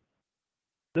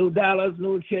 No dollars,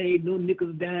 no change, no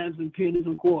nickels, dimes, and pennies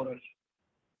and quarters.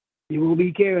 You won't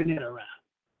be carrying that around.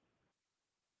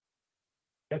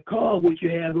 That card which you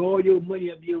have, all your money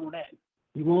will be on that.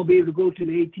 You won't be able to go to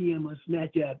the ATM and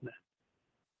snatch out now.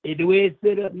 And the way it's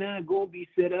set up now, it's going to be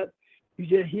set up. You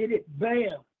just hit it,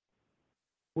 bam.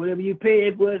 Whatever you pay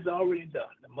it for, it's already done.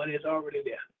 The money is already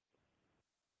there.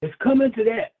 It's coming to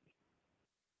that.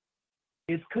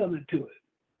 It's coming to it.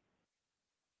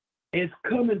 It's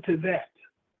coming to that.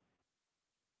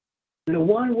 The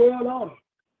one world order,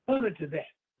 coming to that.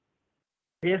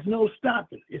 There's no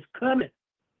stopping. It's coming.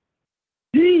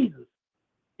 Jesus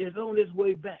is on his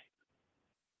way back.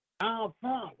 Our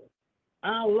Father,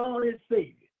 our Lord and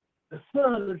Savior, the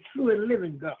Son of the true and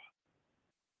living God.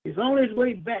 He's on his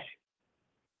way back.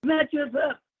 Snatch us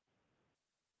up.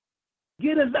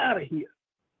 Get us out of here.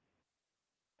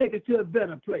 Take us to a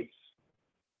better place.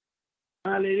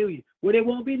 Hallelujah. Where there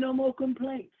won't be no more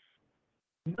complaints.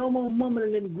 No more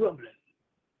mumbling and grumbling.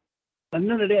 And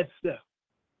none of that stuff.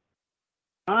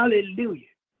 Hallelujah.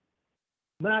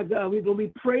 My God, we're going to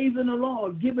be praising the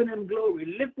Lord, giving him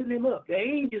glory, lifting him up. The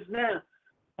angels now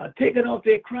are taking off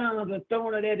their crowns and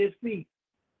throwing it at his feet.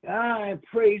 I'm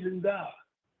praising God.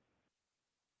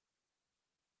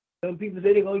 Some people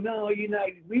say, they go, no, you're not.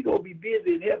 We're going to be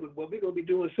busy in heaven, but we're going to be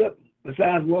doing something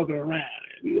besides walking around.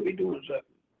 We're going to be doing something.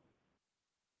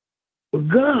 But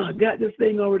God got this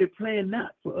thing already planned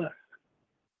out for us.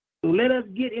 So let us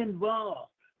get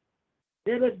involved.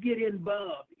 Let us get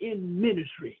involved in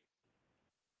ministry.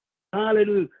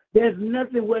 Hallelujah. There's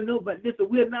nothing where nobody, listen,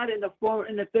 we're not in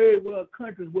the third world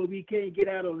countries where we can't get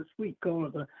out on the street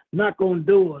corners or knock on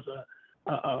doors or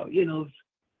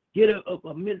get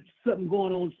something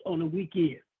going on the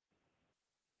weekend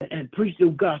and preach the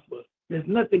gospel. There's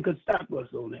nothing could stop us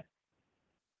on that.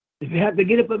 If you have to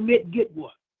get a permit, get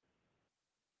one.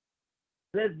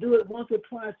 Let's do it once or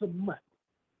twice a month.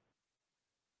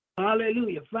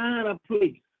 Hallelujah. Find a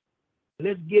place.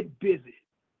 Let's get busy.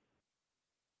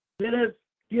 Let us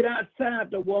get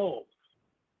outside the walls.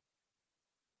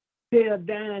 Tell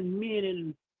dying men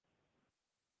and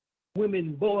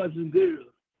women, boys and girls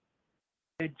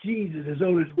that Jesus is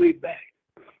on his way back.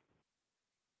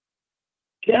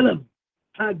 Tell them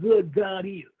how good God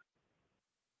is.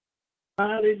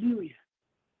 Hallelujah.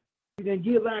 We can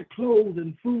give out clothes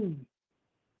and food.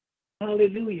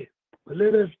 Hallelujah. But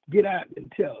let us get out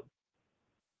and tell them,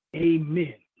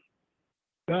 amen.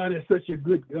 God is such a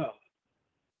good God.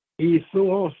 He is so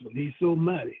awesome. He's so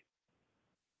mighty.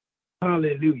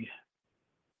 Hallelujah.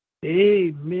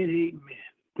 Amen, amen.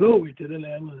 Glory to the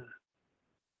Lamb of God.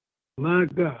 My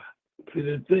God. For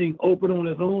the thing open on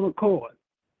its own accord.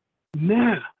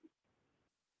 Now.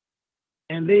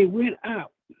 And they went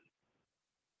out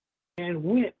and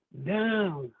went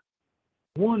down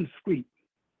one street.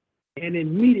 And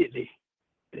immediately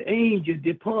the angel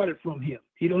departed from him.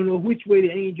 He don't know which way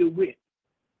the angel went.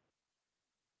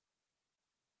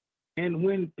 And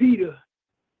when Peter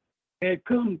had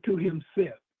come to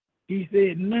himself, he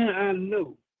said, now I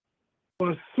know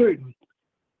for certain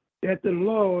that the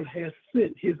Lord has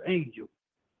sent his angel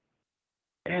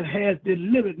and has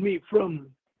delivered me from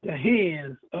the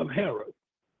hands of Herod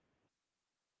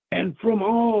and from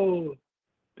all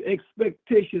the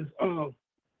expectations of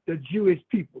the Jewish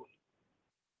people.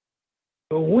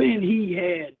 But when he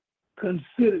had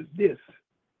considered this,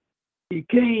 he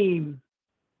came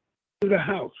to the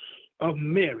house of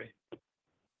Mary,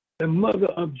 the mother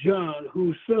of John,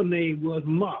 whose surname was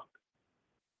Mark,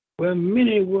 where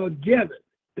many were gathered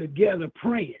together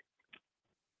praying.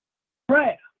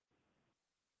 Prayer.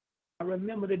 I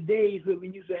remember the days when we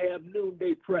used to have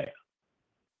noonday prayer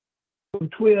from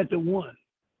 12 to 1.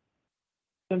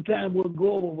 Sometimes we'll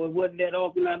go over, but it wasn't that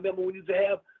often. I remember we used to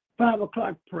have 5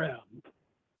 o'clock prayer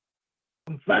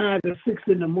from 5 to 6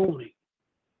 in the morning.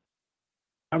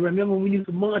 I remember we used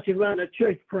to march around the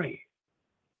church praying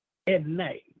at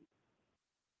night.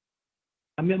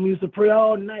 I remember we used to pray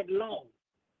all night long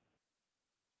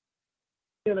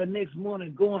till the next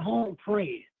morning, going home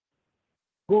praying,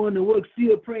 going to work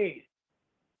still praying.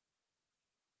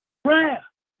 Prayer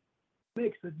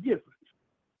makes a difference.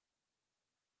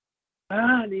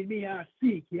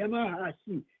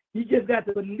 You just got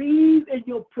to believe in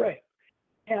your prayer.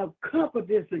 Have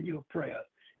confidence in your prayer.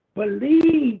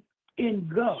 Believe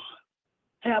in God.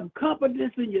 Have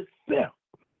confidence in yourself.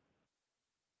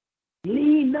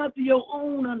 Lean not to your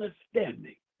own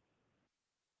understanding.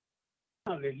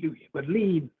 Hallelujah. But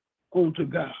lean on to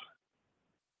God.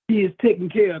 He is taking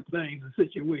care of things and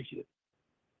situations.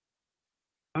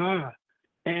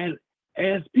 And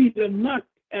as Peter knocked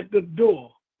at the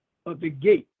door of the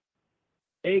gate,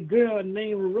 a girl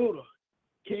named Rhoda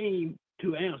came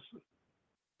to answer.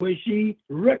 When she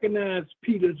recognized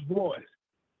Peter's voice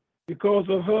because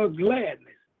of her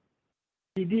gladness,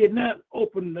 she did not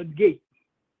open the gate,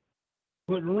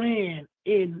 but ran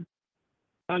in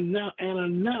and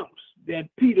announced that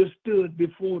Peter stood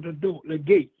before the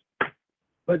gate.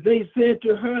 But they said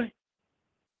to her,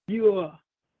 you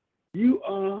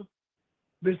are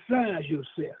beside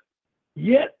yourself.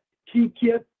 Yet she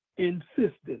kept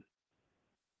insisting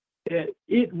that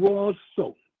it was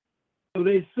so. So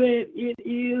they said,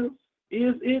 is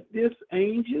it this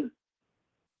angel?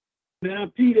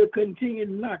 Now Peter continued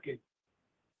knocking,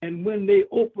 and when they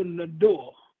opened the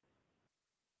door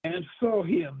and saw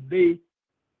him, they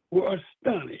were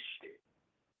astonished,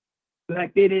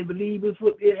 like they didn't believe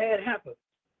it had happened.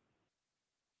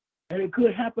 And it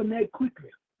could happen that quickly.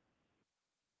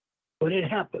 But it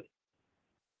happened.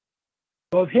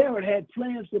 Because Herod had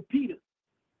plans for Peter.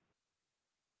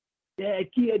 They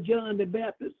had killed John the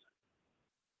Baptist.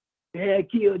 They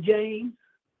had killed James.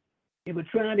 They were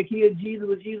trying to kill Jesus,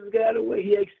 but Jesus got away.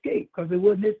 He escaped because it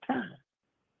wasn't his time.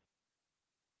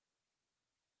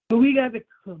 So we got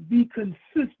to be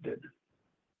consistent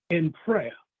in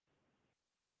prayer.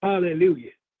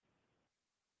 Hallelujah.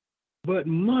 But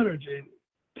monitoring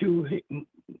to him,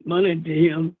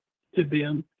 to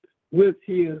them, with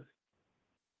his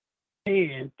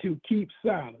hand to keep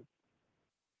silent.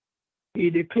 He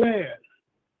declared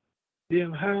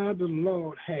them how the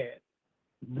Lord had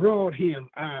brought him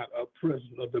out of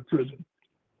the prison.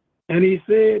 And he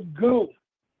said, go,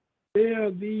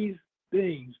 tell these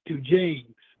things to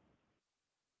James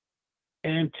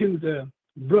and to the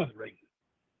brethren.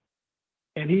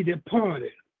 And he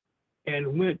departed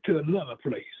and went to another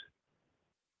place.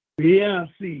 Yeah,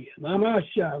 see, when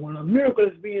a miracle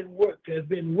is being worked, has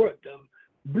been worked,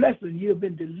 blessing, you have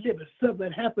been delivered.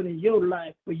 Something happened in your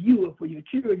life for you or for your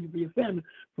children, for your family,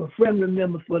 for family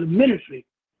members, for the ministry.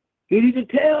 You need to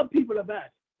tell people about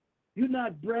it. You're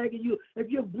not bragging. If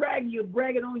you're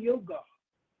bragging on your God.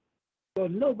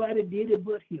 Because nobody did it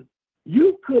but him.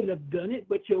 You couldn't have done it,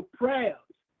 but your prayers,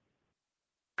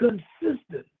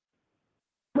 consistent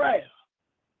prayer,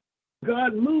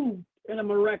 God moved in a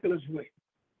miraculous way.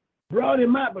 Brought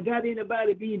him out without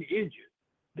anybody being injured.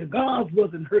 The guards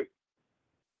wasn't hurt.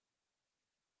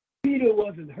 Peter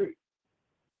wasn't hurt.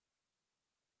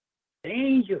 The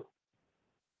angel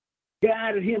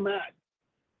guided him out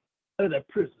of the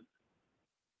prison.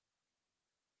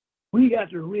 We got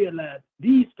to realize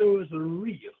these stories are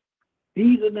real.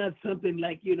 These are not something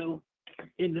like, in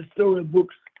the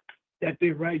storybooks that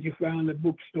they write, you find in the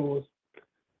bookstores.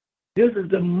 This is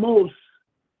the most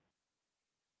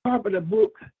popular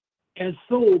book and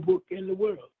soul book in the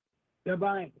world, the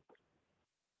Bible.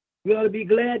 We ought to be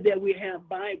glad that we have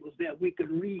Bibles that we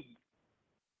can read.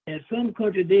 In some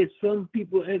countries,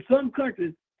 in some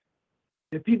countries,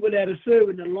 the people that are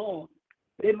serving the Lord,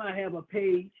 they might have a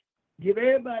page. Give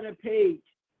everybody a page.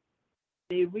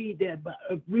 They read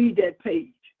that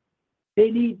page.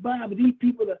 They need Bible. These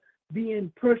people are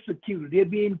being persecuted. They're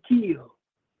being killed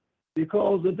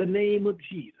because of the name of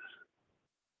Jesus.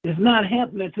 It's not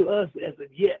happening to us as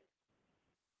of yet.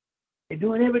 They're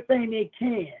doing everything they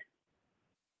can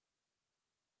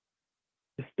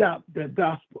to stop the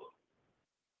gospel.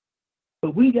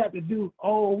 But we got to do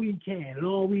all we can and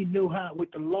all we know how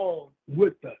with the Lord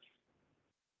with us.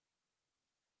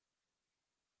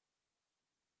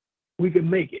 We can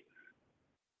make it.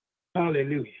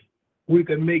 Hallelujah. We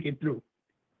can make it through.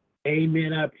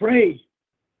 Amen. I pray,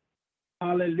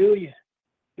 hallelujah,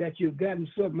 that you've gotten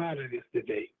something out of this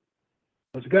today.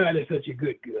 Because God is such a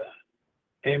good God.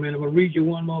 Amen. I'm going to read you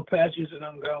one more passage and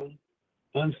I'm going.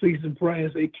 Unceasing prayer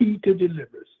is a key to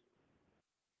deliverance.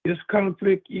 This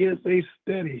conflict is a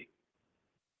steady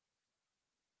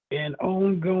and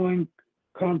ongoing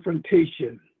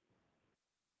confrontation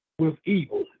with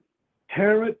evil.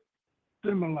 Herod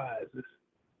symbolizes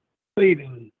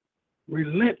Satan's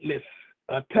relentless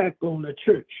attack on the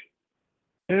church.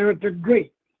 Herod the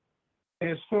Great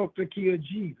has sought to kill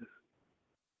Jesus.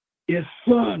 His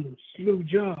son slew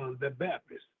John the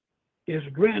Baptist. His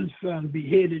grandson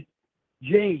beheaded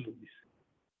James.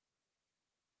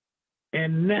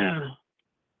 And now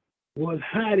was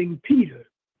hiding Peter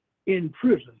in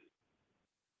prison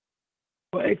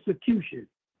for execution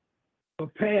for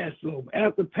Passover,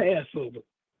 after Passover.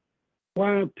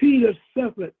 While Peter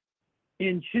suffered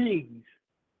in chains,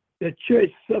 the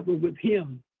church suffered with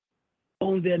him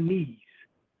on their knees.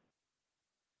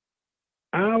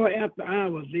 Hour after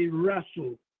hour, they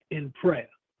wrestled in prayer.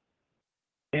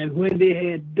 And when they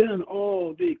had done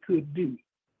all they could do,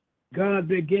 God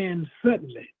began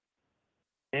suddenly.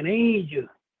 An angel,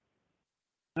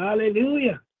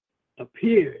 hallelujah,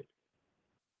 appeared.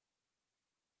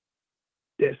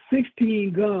 There's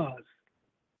 16 guards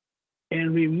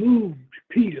and removed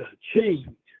Peter's chains.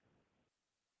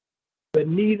 But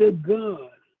neither God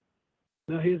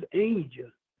nor his angel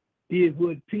did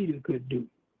what Peter could do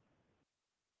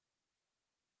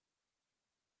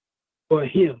for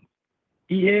him.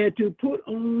 He had to put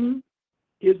on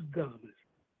his garments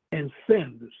and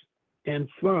sandals and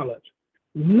follow.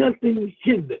 Nothing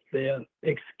hindered their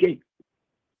escape.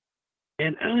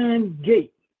 An iron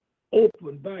gate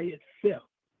opened by itself.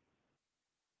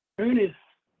 Earnest,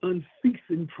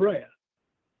 unceasing prayer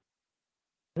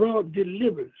brought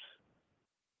deliverance.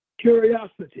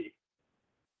 Curiosity,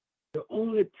 the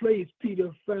only place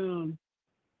Peter found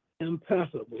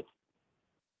impassable.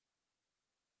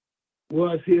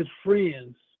 was his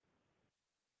friends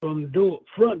from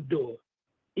front door,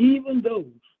 even those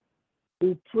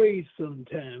who prayer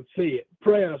sometimes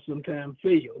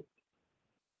fail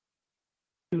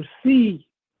to see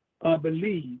or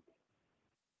believe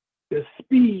the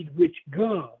speed which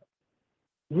God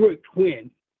worked when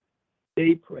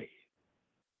they pray.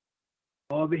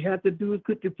 All they have to do is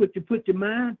put your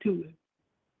mind to it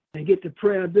and get the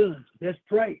prayer done. Let's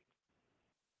pray.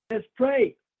 Let's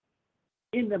pray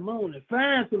in the morning.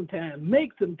 Find some time.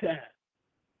 Make some time.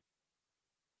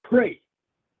 Pray.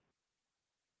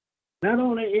 Not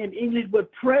only in English,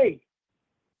 but pray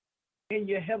in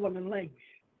your heavenly language.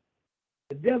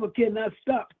 The devil cannot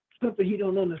stop something he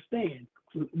don't understand,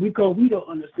 because we don't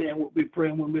understand what we're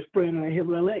praying when we're praying in our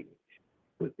heavenly language.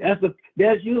 But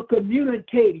that's you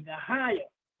communicating a higher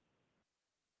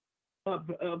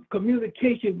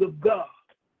communication with God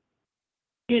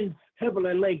in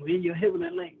heavenly language, in your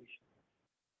heavenly language.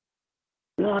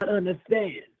 God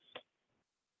understands.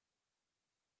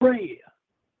 Prayer.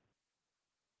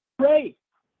 Pray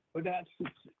without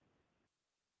ceasing.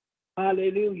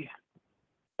 Hallelujah.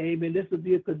 Amen. This will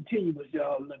be a continuous,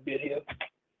 y'all, a little bit here.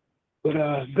 But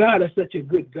God is such a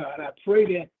good God. I pray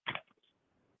that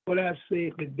what I've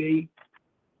said today,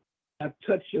 I've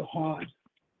touched your heart.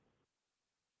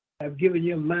 I've given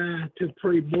your mind to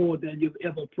pray more than you've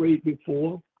ever prayed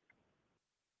before.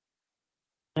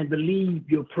 And believe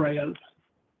your prayers.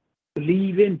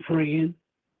 Believe in praying.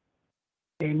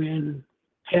 Amen.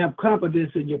 Have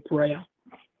confidence in your prayer.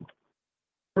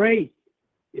 Pray.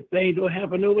 If things don't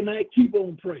happen overnight, keep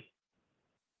on praying.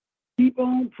 Keep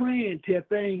on praying till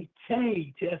things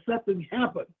change, till something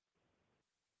happens.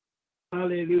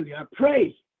 Hallelujah. I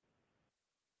pray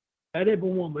that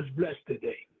everyone was blessed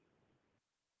today.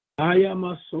 I am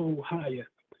a soul higher.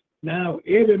 Now,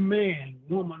 every man,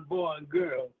 woman, boy, and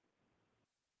girl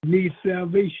needs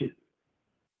salvation.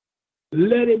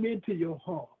 Let him into your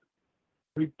heart.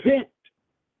 Repent.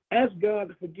 Ask God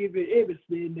to forgive you every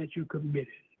sin that you committed.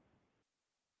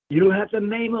 You don't have to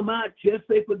name them out. Just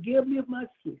say, forgive me of my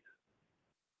sins.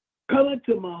 Come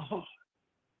into my heart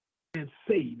and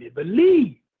save me.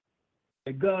 Believe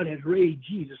that God has raised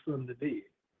Jesus from the dead.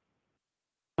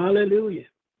 Hallelujah.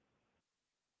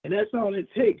 And that's all it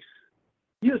takes.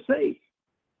 You're saved.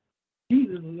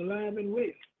 Jesus is alive and well.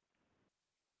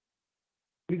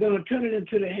 We're going to turn it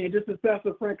into the hand. This is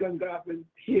Pastor Franklin Garvin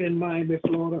here in Miami,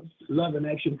 Florida, Love and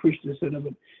Action Christian Center,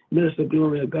 Minister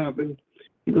Gloria Garvin.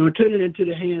 We're going to turn it into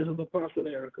the hands of Apostle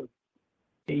Erica.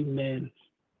 Amen.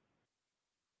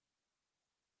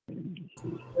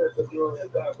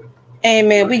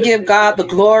 Amen. We give God the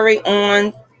glory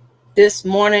on this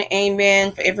morning.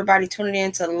 Amen. For everybody tuning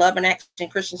in to Love and Action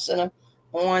Christian Center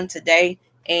on today.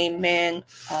 Amen.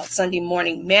 Sunday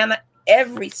morning manna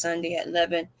every Sunday at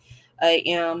 11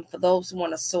 a.m. For those who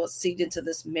want to sow a seed into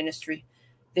this ministry,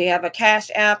 they have a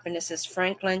cash app, and it says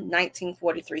Franklin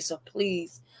 1943. So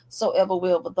please, so ever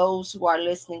will, for those who are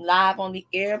listening live on the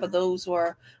air, for those who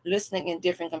are listening in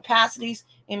different capacities,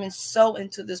 amen, sow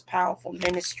into this powerful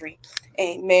ministry.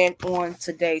 Amen. On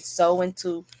today, sow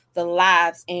into the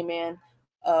lives. Amen.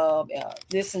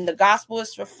 Listen, the gospel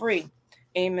is for free.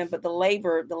 Amen. But the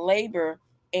labor,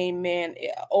 amen,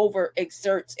 over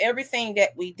exerts everything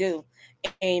that we do.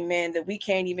 Amen. That we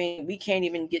can't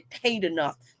even get paid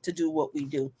enough to do what we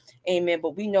do. Amen.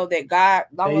 But we know that God,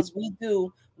 as long as we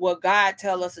do what God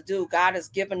tells us to do, God has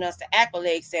given us the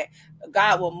accolades that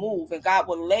God will move and God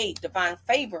will lay divine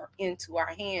favor into our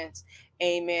hands.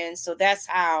 Amen. So that's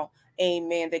how,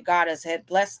 amen, that God has had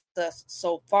blessed us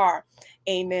so far.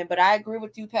 Amen. But I agree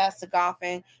with you, Pastor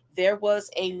Goffin. There was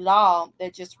a law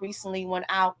that just recently went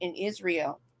out in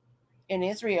Israel,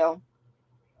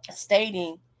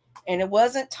 stating, and it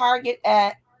wasn't target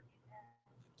at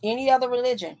any other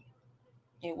religion.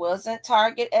 It wasn't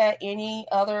target at any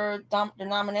other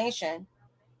denomination,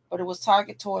 but it was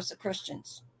target towards the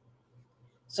Christians.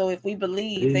 So if we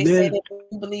believe, Amen. They say that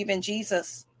we believe in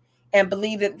Jesus and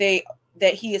believe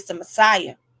that he is the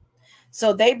Messiah.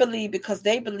 So they believe, because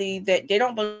they believe that they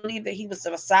don't believe that he was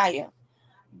the Messiah.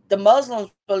 The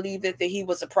Muslims believe that he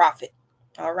was a prophet.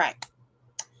 All right.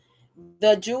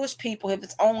 The Jewish people of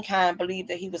its own kind believed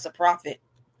that he was a prophet,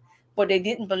 but they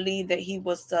didn't believe that he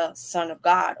was the Son of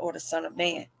God or the Son of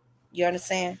Man. You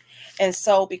understand? And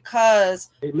so because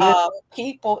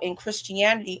people in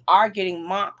Christianity are getting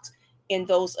mocked in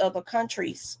those other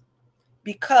countries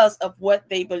because of what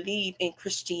they believe in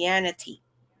Christianity.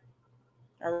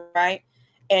 All right.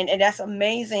 And that's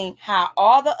amazing how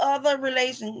all the other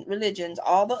religions,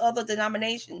 all the other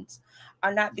denominations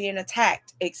are not being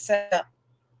attacked except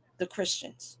the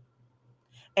Christians.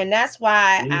 And that's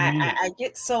why I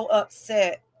get so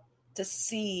upset to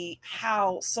see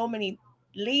how so many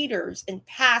leaders and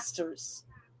pastors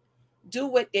do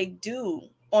what they do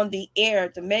on the air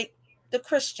to make the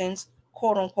Christians,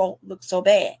 quote unquote, look so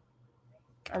bad.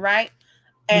 All right.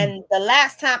 And the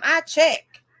last time I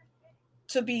checked,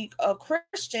 to be a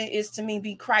Christian is to me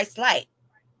be Christ-like,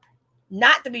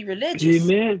 not to be religious.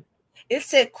 Amen. It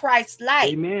said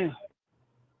Christ-like. Amen.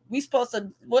 We supposed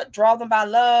to draw them by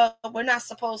love. We're not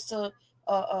supposed to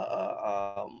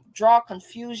draw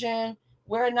confusion.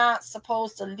 We're not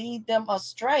supposed to lead them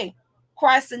astray.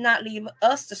 Christ did not leave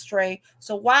us astray.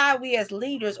 So why we as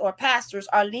leaders or pastors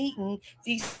are leading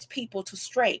these people to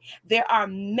stray? There are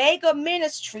mega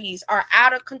ministries are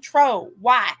out of control.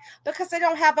 Why? Because they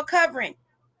don't have a covering.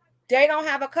 They don't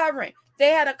have a covering. They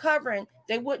had a covering,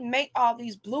 they wouldn't make all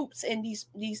these bloops in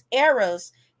these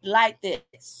eras like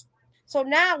this. So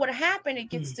now what happened,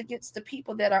 it gets the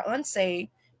people that are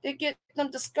unsaved, they get them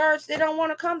discouraged. They don't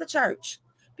want to come to church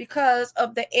because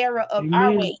of the era of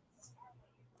our ways.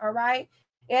 All right.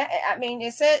 Yeah, I mean,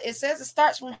 it says it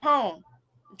starts from home.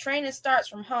 The training starts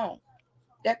from home.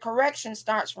 That correction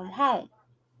starts from home.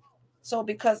 So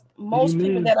because most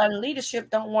people that are in leadership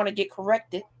don't want to get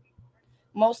corrected.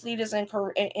 Most leaders in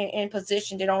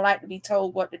position, they don't like to be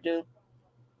told what to do.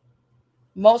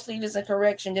 Most leaders in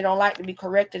correction, they don't like to be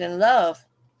corrected in love.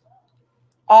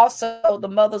 Also, the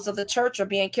mothers of the church are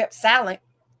being kept silent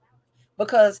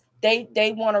because they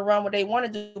want to run what they want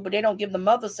to do, but they don't give the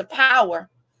mothers the power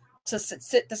to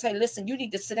sit to say, listen, you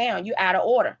need to sit down. You're out of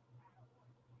order.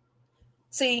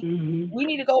 See, we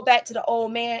need to go back to the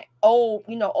old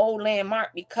landmark,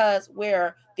 because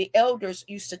where the elders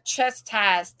used to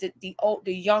chastise the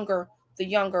younger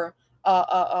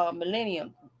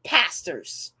millennium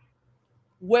pastors,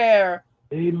 where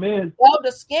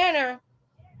Elder Skinner,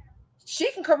 she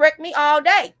can correct me all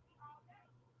day.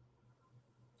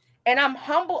 And I'm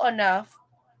humble enough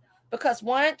because,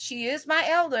 one, she is my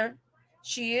elder.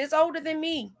 She is older than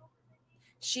me.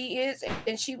 She is,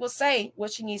 and she will say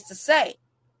what she needs to say.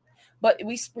 But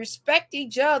we respect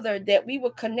each other, that we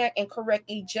will connect and correct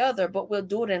each other, but we'll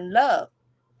do it in love.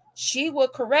 She will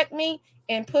correct me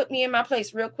and put me in my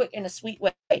place real quick in a sweet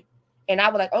way. And I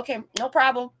was like, okay, no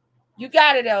problem. You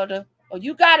got it, elder. Or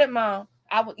you got it, mom.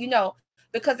 I would,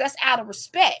 because that's out of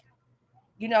respect.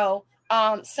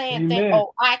 Saying things,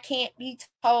 oh, I can't be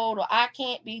told, or I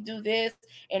can't be do this,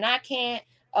 and I can't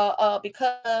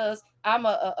because I'm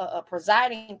a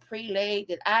presiding prelate,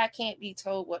 that I can't be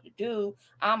told what to do.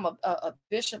 I'm a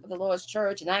bishop of the Lord's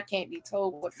church, and I can't be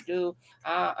told what to do.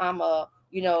 I'm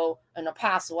an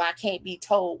apostle. I can't be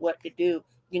told what to do.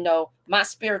 My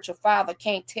spiritual father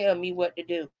can't tell me what to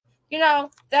do.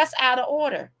 That's out of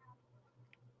order.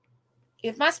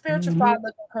 If my spiritual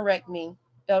father can correct me,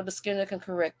 Elder Skinner can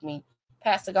correct me,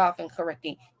 Pastor Goff can correct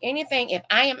me. Anything, if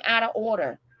I am out of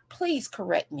order, please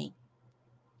correct me.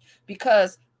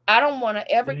 Because I don't want to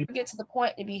ever get to the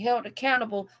point to be held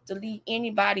accountable to lead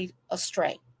anybody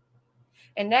astray.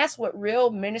 And that's what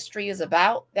real ministry is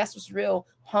about. That's what real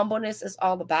humbleness is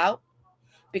all about.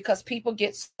 Because people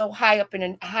get so high up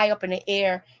in the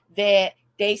air that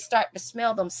they start to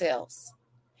smell themselves.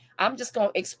 I'm just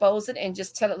going to expose it and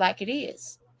just tell it like it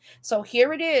is. So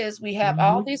here it is. We have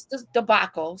all these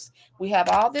debacles. We have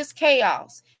all this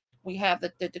chaos. We have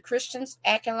the Christians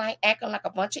acting like a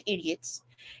bunch of idiots.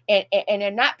 And they're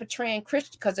not portraying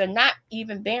Christian, because they're not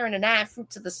even bearing the 9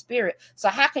 fruits of the Spirit. So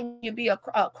how can you be a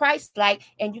Christ-like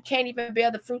and you can't even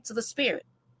bear the fruits of the Spirit?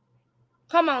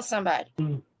 Come on, somebody.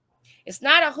 It's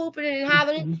not a hooping and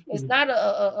hollering. It's not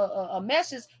a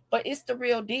message, but it's the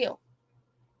real deal.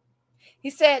 He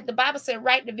said, the Bible said,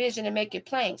 write the vision and make it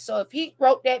plain. So if he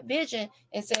wrote that vision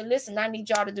and said, listen, I need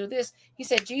y'all to do this. He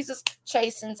said, Jesus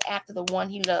chastens after the one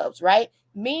he loves, right?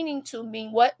 Meaning to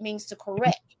mean what? Means to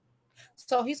correct.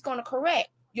 So he's going to correct.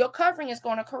 Your covering is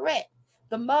going to correct.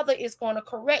 The mother is going to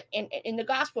correct. And in the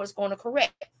gospel is going to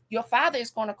correct. Your father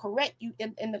is going to correct you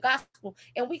in the gospel.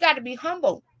 And we got to be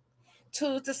humble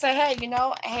to say,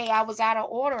 hey, I was out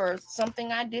of order, or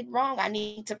something I did wrong. I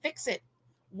need to fix it.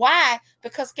 Why?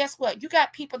 Because guess what? You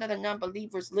got people that are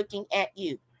non-believers looking at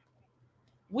you.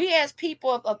 We as people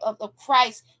of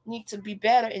Christ need to be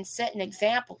better in setting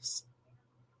examples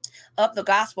of the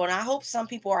gospel. And I hope some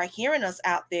people are hearing us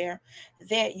out there,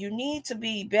 that you need to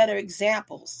be better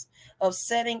examples of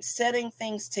setting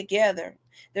things together.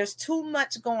 There's too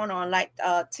much going on, like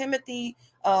Timothy,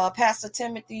 Pastor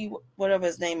Timothy, whatever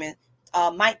his name is,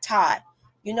 Mike Todd.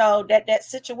 That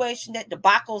situation, that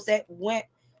debacles that went.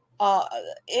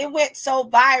 It went so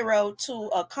viral to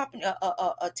a company,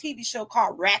 a TV show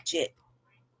called Ratchet,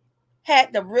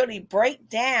 had to really break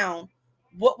down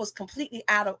what was completely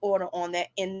out of order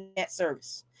in that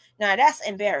service. Now that's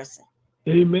embarrassing.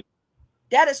 Amen.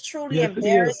 That is truly Yes, it is.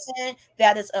 embarrassing.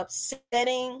 That is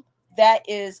upsetting. That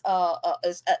is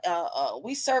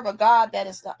we serve a God that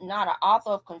is not an author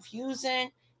of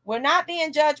confusion. We're not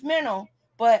being judgmental,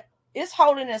 but it's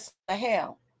holiness of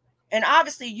hell. And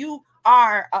obviously you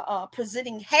are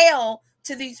presenting hell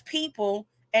to these people,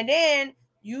 and then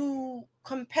you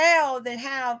compel to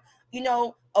have, you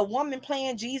know, a woman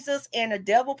playing Jesus and a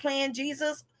devil playing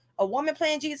Jesus, a woman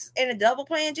playing Jesus and a devil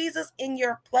playing Jesus in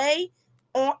your play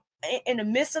on in the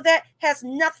midst of that. Has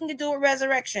nothing to do with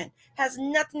resurrection, has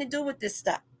nothing to do with this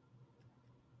stuff.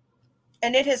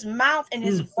 And in his mouth and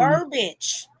his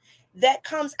verbiage that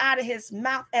comes out of his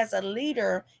mouth as a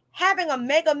leader, having a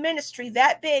mega ministry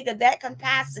that big of that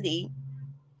capacity,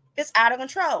 is out of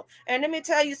control. And let me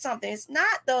tell you something, it's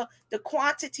not the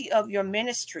quantity of your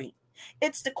ministry,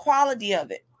 it's the quality of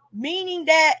it. Meaning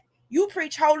that you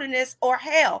preach holiness or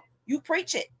hell, you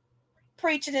preach it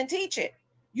and teach it.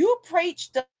 You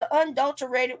preach the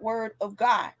unadulterated word of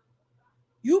God.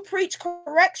 You preach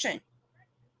correction.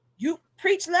 You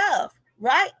preach love,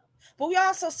 right? But we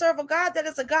also serve a God that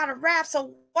is a God of wrath.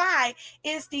 So why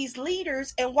is these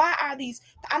leaders, and why are these,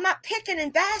 I'm not picking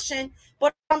and bashing,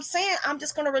 but I'm saying I'm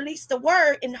just going to release the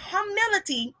word in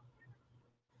humility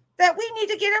that we need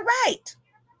to get it right.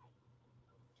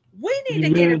 We need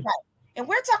to get it right. And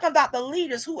we're talking about the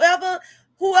leaders, whoever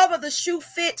the shoe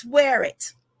fits, wear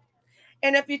it.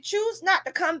 And if you choose not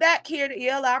to come back here to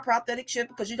ELI Prophetic Shift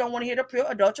because you don't want to hear the pure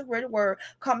adulterated word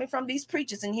coming from these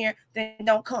preachers in here, then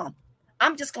don't come.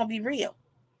 I'm just going to be real.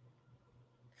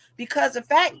 Because the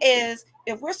fact is,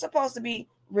 if we're supposed to be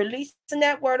releasing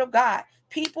that word of God,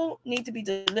 people need to be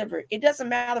delivered. It doesn't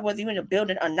matter whether you're in a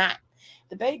building or not.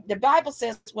 The Bible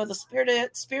says where the spirit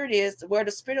is, where the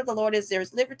spirit of the Lord is, there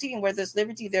is liberty, and where there's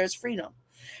liberty, there is freedom.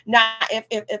 Now, if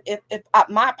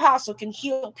my apostle can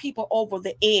heal people over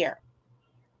the air,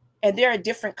 and there are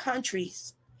different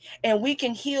countries, and we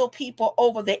can heal people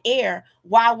over the air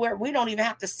while we don't even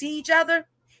have to see each other,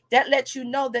 that lets you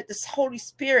know that the Holy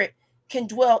Spirit can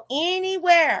dwell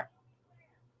anywhere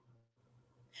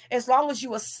as long as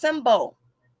you assemble.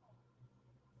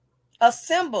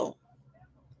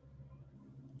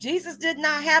 Jesus did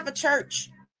not have a church,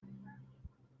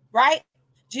 right?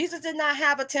 Jesus did not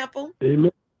have a temple.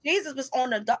 Amen. Jesus was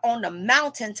on the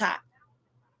mountaintop.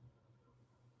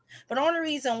 But the only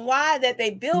reason why that they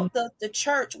built the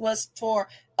church was for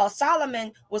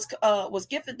Solomon was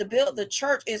gifted to build the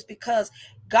church is because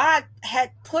God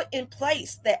had put in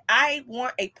place that I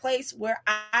want a place where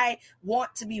I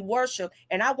want to be worshiped,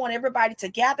 and I want everybody to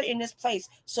gather in this place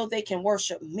so they can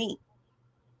worship me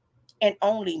and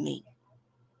only me.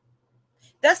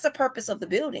 That's the purpose of the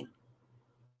building.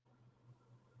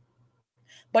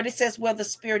 But it says where the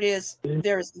spirit is,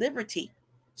 there is liberty.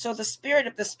 So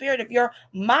if your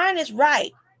mind is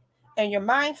right and your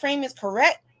mind frame is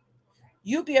correct,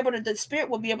 the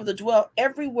spirit will be able to dwell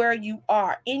everywhere you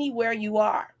are, anywhere you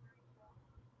are.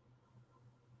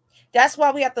 That's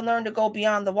why we have to learn to go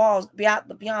beyond the walls,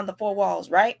 beyond the four walls,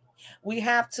 right? We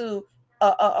have to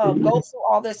go through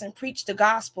all this and preach the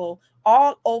gospel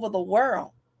all over the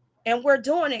world. And we're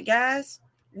doing it, guys.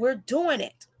 We're doing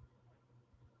it.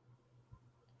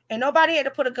 And nobody had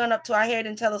to put a gun up to our head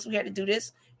and tell us we had to do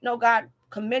this. No, God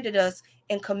commended us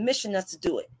and commissioned us to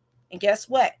do it. And guess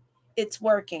what? It's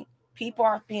working. People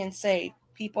are being saved.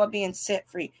 People are being set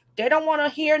free. They don't want to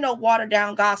hear no watered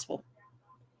down gospel.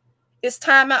 It's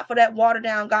time out for that watered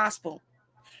down gospel.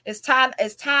 It's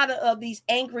tired of these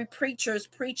angry preachers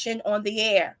preaching on the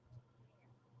air.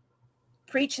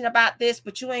 Preaching about this,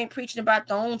 but you ain't preaching about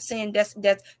the own sin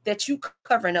that you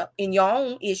covering up in your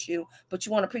own issue, but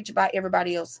you want to preach about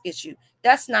everybody else's issue.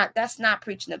 That's not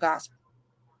preaching the gospel.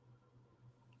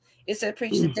 It said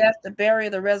preach the death, the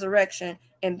burial, the resurrection,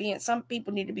 and some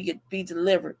people need to be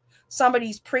delivered. Some of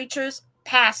these preachers,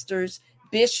 pastors,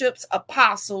 bishops,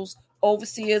 apostles,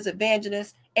 overseers,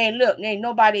 evangelists, and look, ain't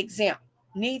nobody exempt,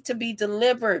 need to be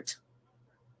delivered.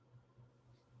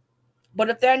 But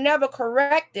if they're never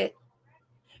corrected,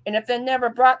 and if they're never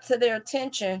brought to their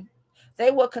attention,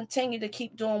 they will continue to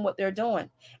keep doing what they're doing.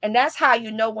 And that's how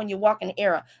you know when you walk in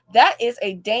error. That is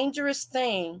a dangerous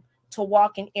thing to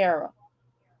walk in error.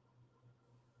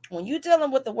 When you're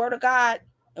dealing with the word of God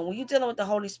and when you're dealing with the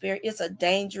Holy Spirit, it's a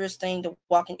dangerous thing to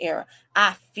walk in error.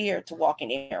 I fear to walk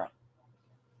in error.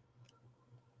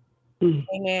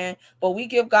 Amen. But we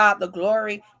give God the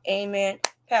glory. Amen.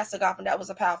 Pastor Goffin, that was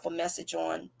a powerful message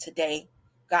on today.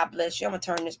 God bless you. I'm going to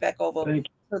turn this back over to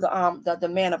the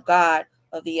man of God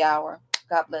of the hour.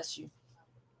 God bless you.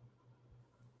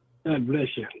 God bless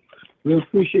you. We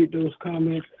appreciate those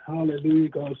comments. Hallelujah.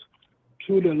 Because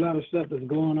truly a lot of stuff is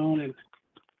going on, and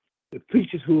the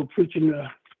preachers who are preaching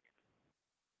their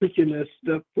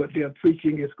stuff, what they're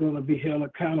preaching is going to be held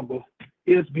accountable,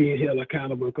 is being held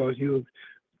accountable, because you're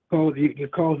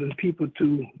causing people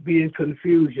to be in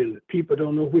confusion. People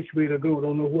don't know which way to go,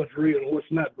 don't know what's real and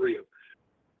what's not real.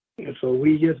 And so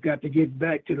we just got to get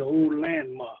back to the old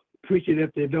landmark. Preach it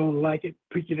if they don't like it,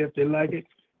 preach it if they like it.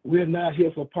 We're not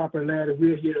here for popularity.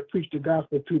 We're here to preach the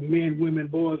gospel to men, women,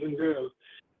 boys, and girls,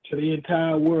 to the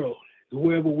entire world,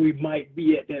 wherever we might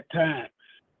be at that time.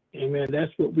 Amen.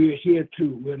 That's what we're here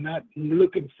to. We're not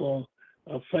looking for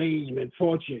fame and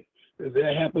fortune. If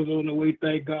that happens on the way,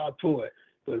 thank God for it.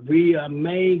 But our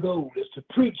main goal is to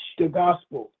preach the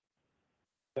gospel,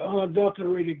 the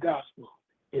unadulterated gospel.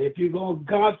 And if you're going to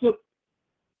gossip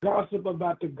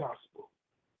about the gospel.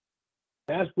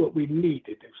 That's what we need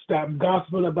to do. Stop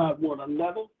gossiping about one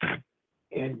another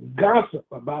and gossip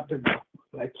about the gospel.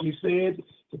 Like you said,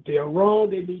 if they're wrong,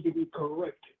 they need to be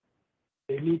corrected.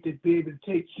 They need to be able to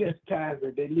take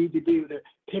chastisement. They need to be able to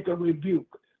take a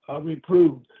rebuke, a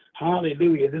reprove.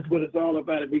 Hallelujah. This is what it's all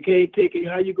about. If you can't take it,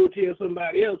 how you go tell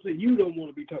somebody else that you don't want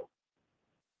to be told?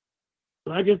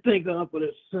 So I just thank God for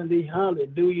this Sunday.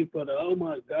 Hallelujah. Oh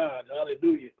my God.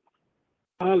 Hallelujah.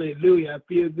 Hallelujah. I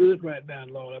feel good right now,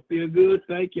 Lord. I feel good.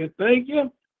 Thank you. Thank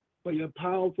you for your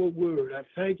powerful word. I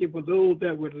thank you for those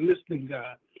that were listening,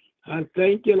 God. I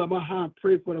thank you, Lord. I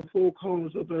pray for the four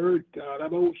corners of the earth, God.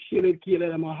 I'm all shilling,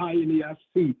 killing, I'm high in the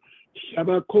sea.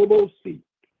 Shabakobosi.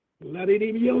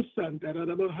 Ladidibio Santa,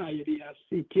 I'm high in the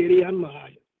sea. Kiri, I'm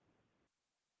high.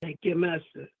 Thank you,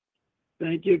 Master.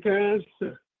 Thank you, kind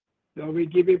sir. Lord, we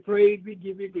give you praise, we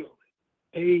give you glory.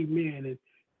 Amen. And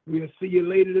we'll see you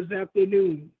later this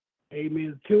afternoon.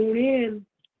 Amen. Tune in.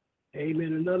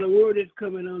 Amen. Another word is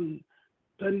coming on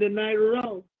Sunday Night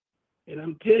Raw. And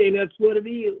I'm telling you, that's what it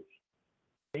is.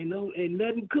 Ain't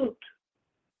nothing cooked.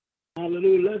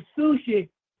 Hallelujah. Let's sushi.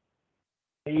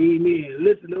 Amen.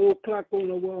 Listen, the old clock on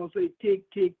the wall say tick,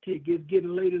 tick, tick. It's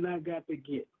getting later than I got to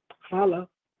get. Holla.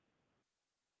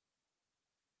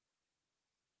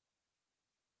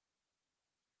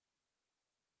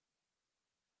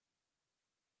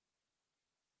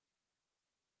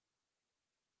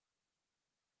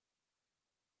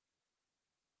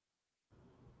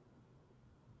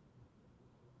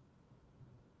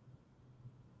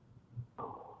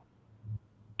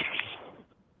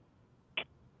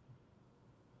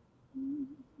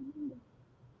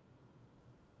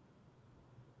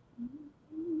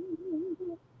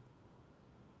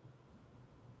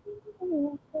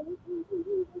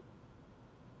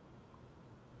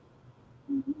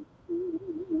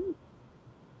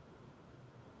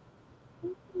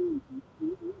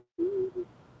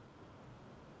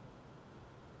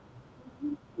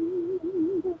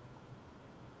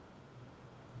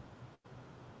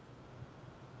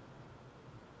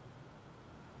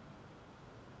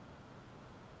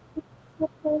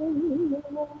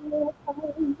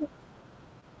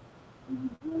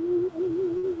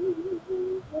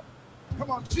 Come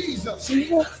on, Jesus.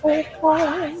 I'm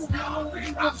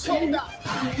sold out.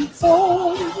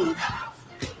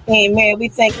 Amen. We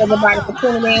thank everybody for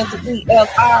tuning in to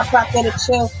ELR Prophetic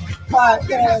Show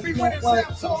Podcast Network.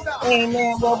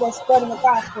 Amen. Where we're spreading the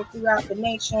gospel throughout the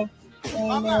nation.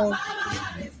 Amen.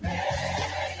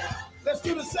 Let's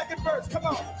do the second verse. Come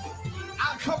on.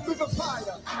 I come through the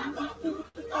fire.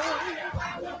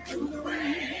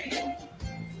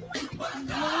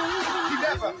 You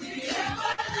never.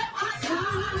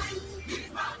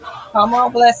 Come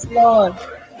on, bless the Lord.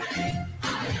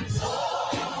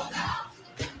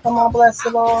 Come on, bless the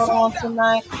Lord on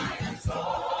tonight. Come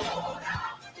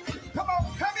on,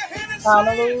 come your hand and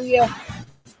Hallelujah.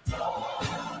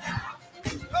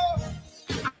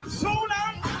 I'm sold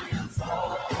out.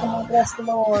 Come on, bless the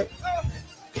Lord.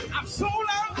 I'm sold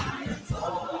out.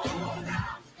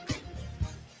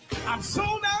 I'm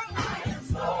sold out.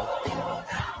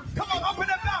 Come on, open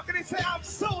the balcony and say, I'm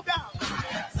sold out.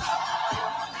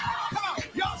 Come on,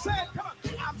 y'all say it. Come on,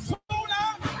 I'm sold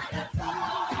out.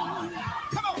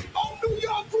 Come on, on New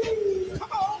York Groove.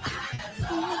 Come on.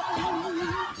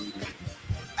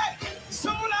 Hey,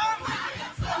 sold out.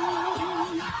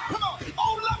 Come on,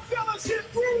 on La Fellowship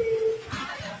Groove.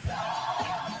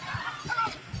 Come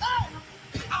on, hey,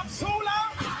 I'm sold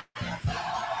out.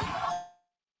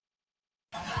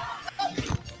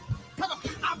 Come on,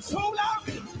 I'm sold out.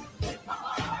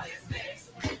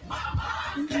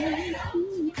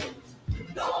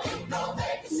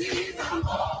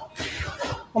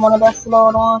 Come on, bless the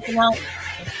Lord on tonight.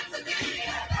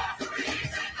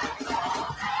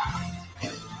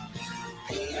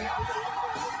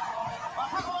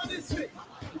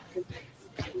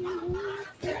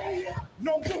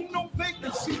 No room, no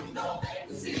vacancy.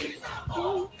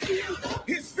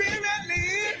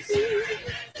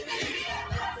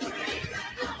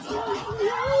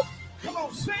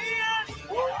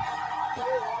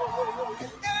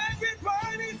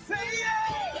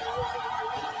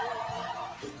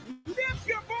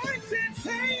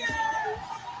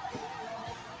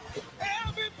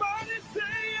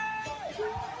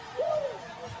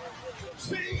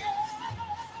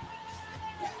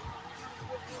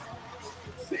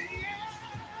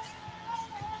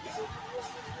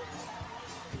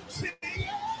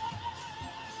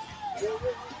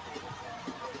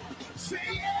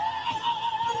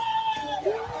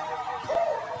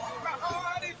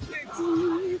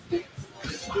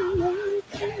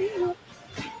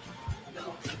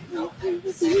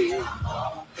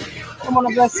 Come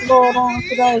on, bless the Lord on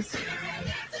today.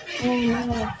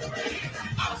 Amen.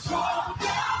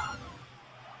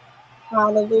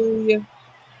 Hallelujah.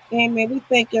 Amen. We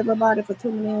thank everybody for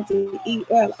tuning in to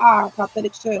ELR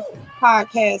Prophetic Church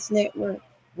Podcast Network,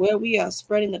 where we are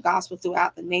spreading the gospel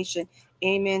throughout the nation.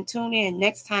 Amen. Tune in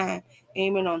next time.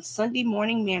 Amen. On Sunday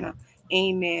morning manna.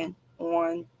 Amen.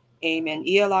 On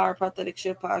ELR Prophetic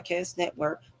Church Podcast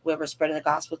Network, where we're spreading the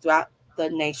gospel throughout the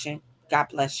nation. God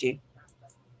bless you.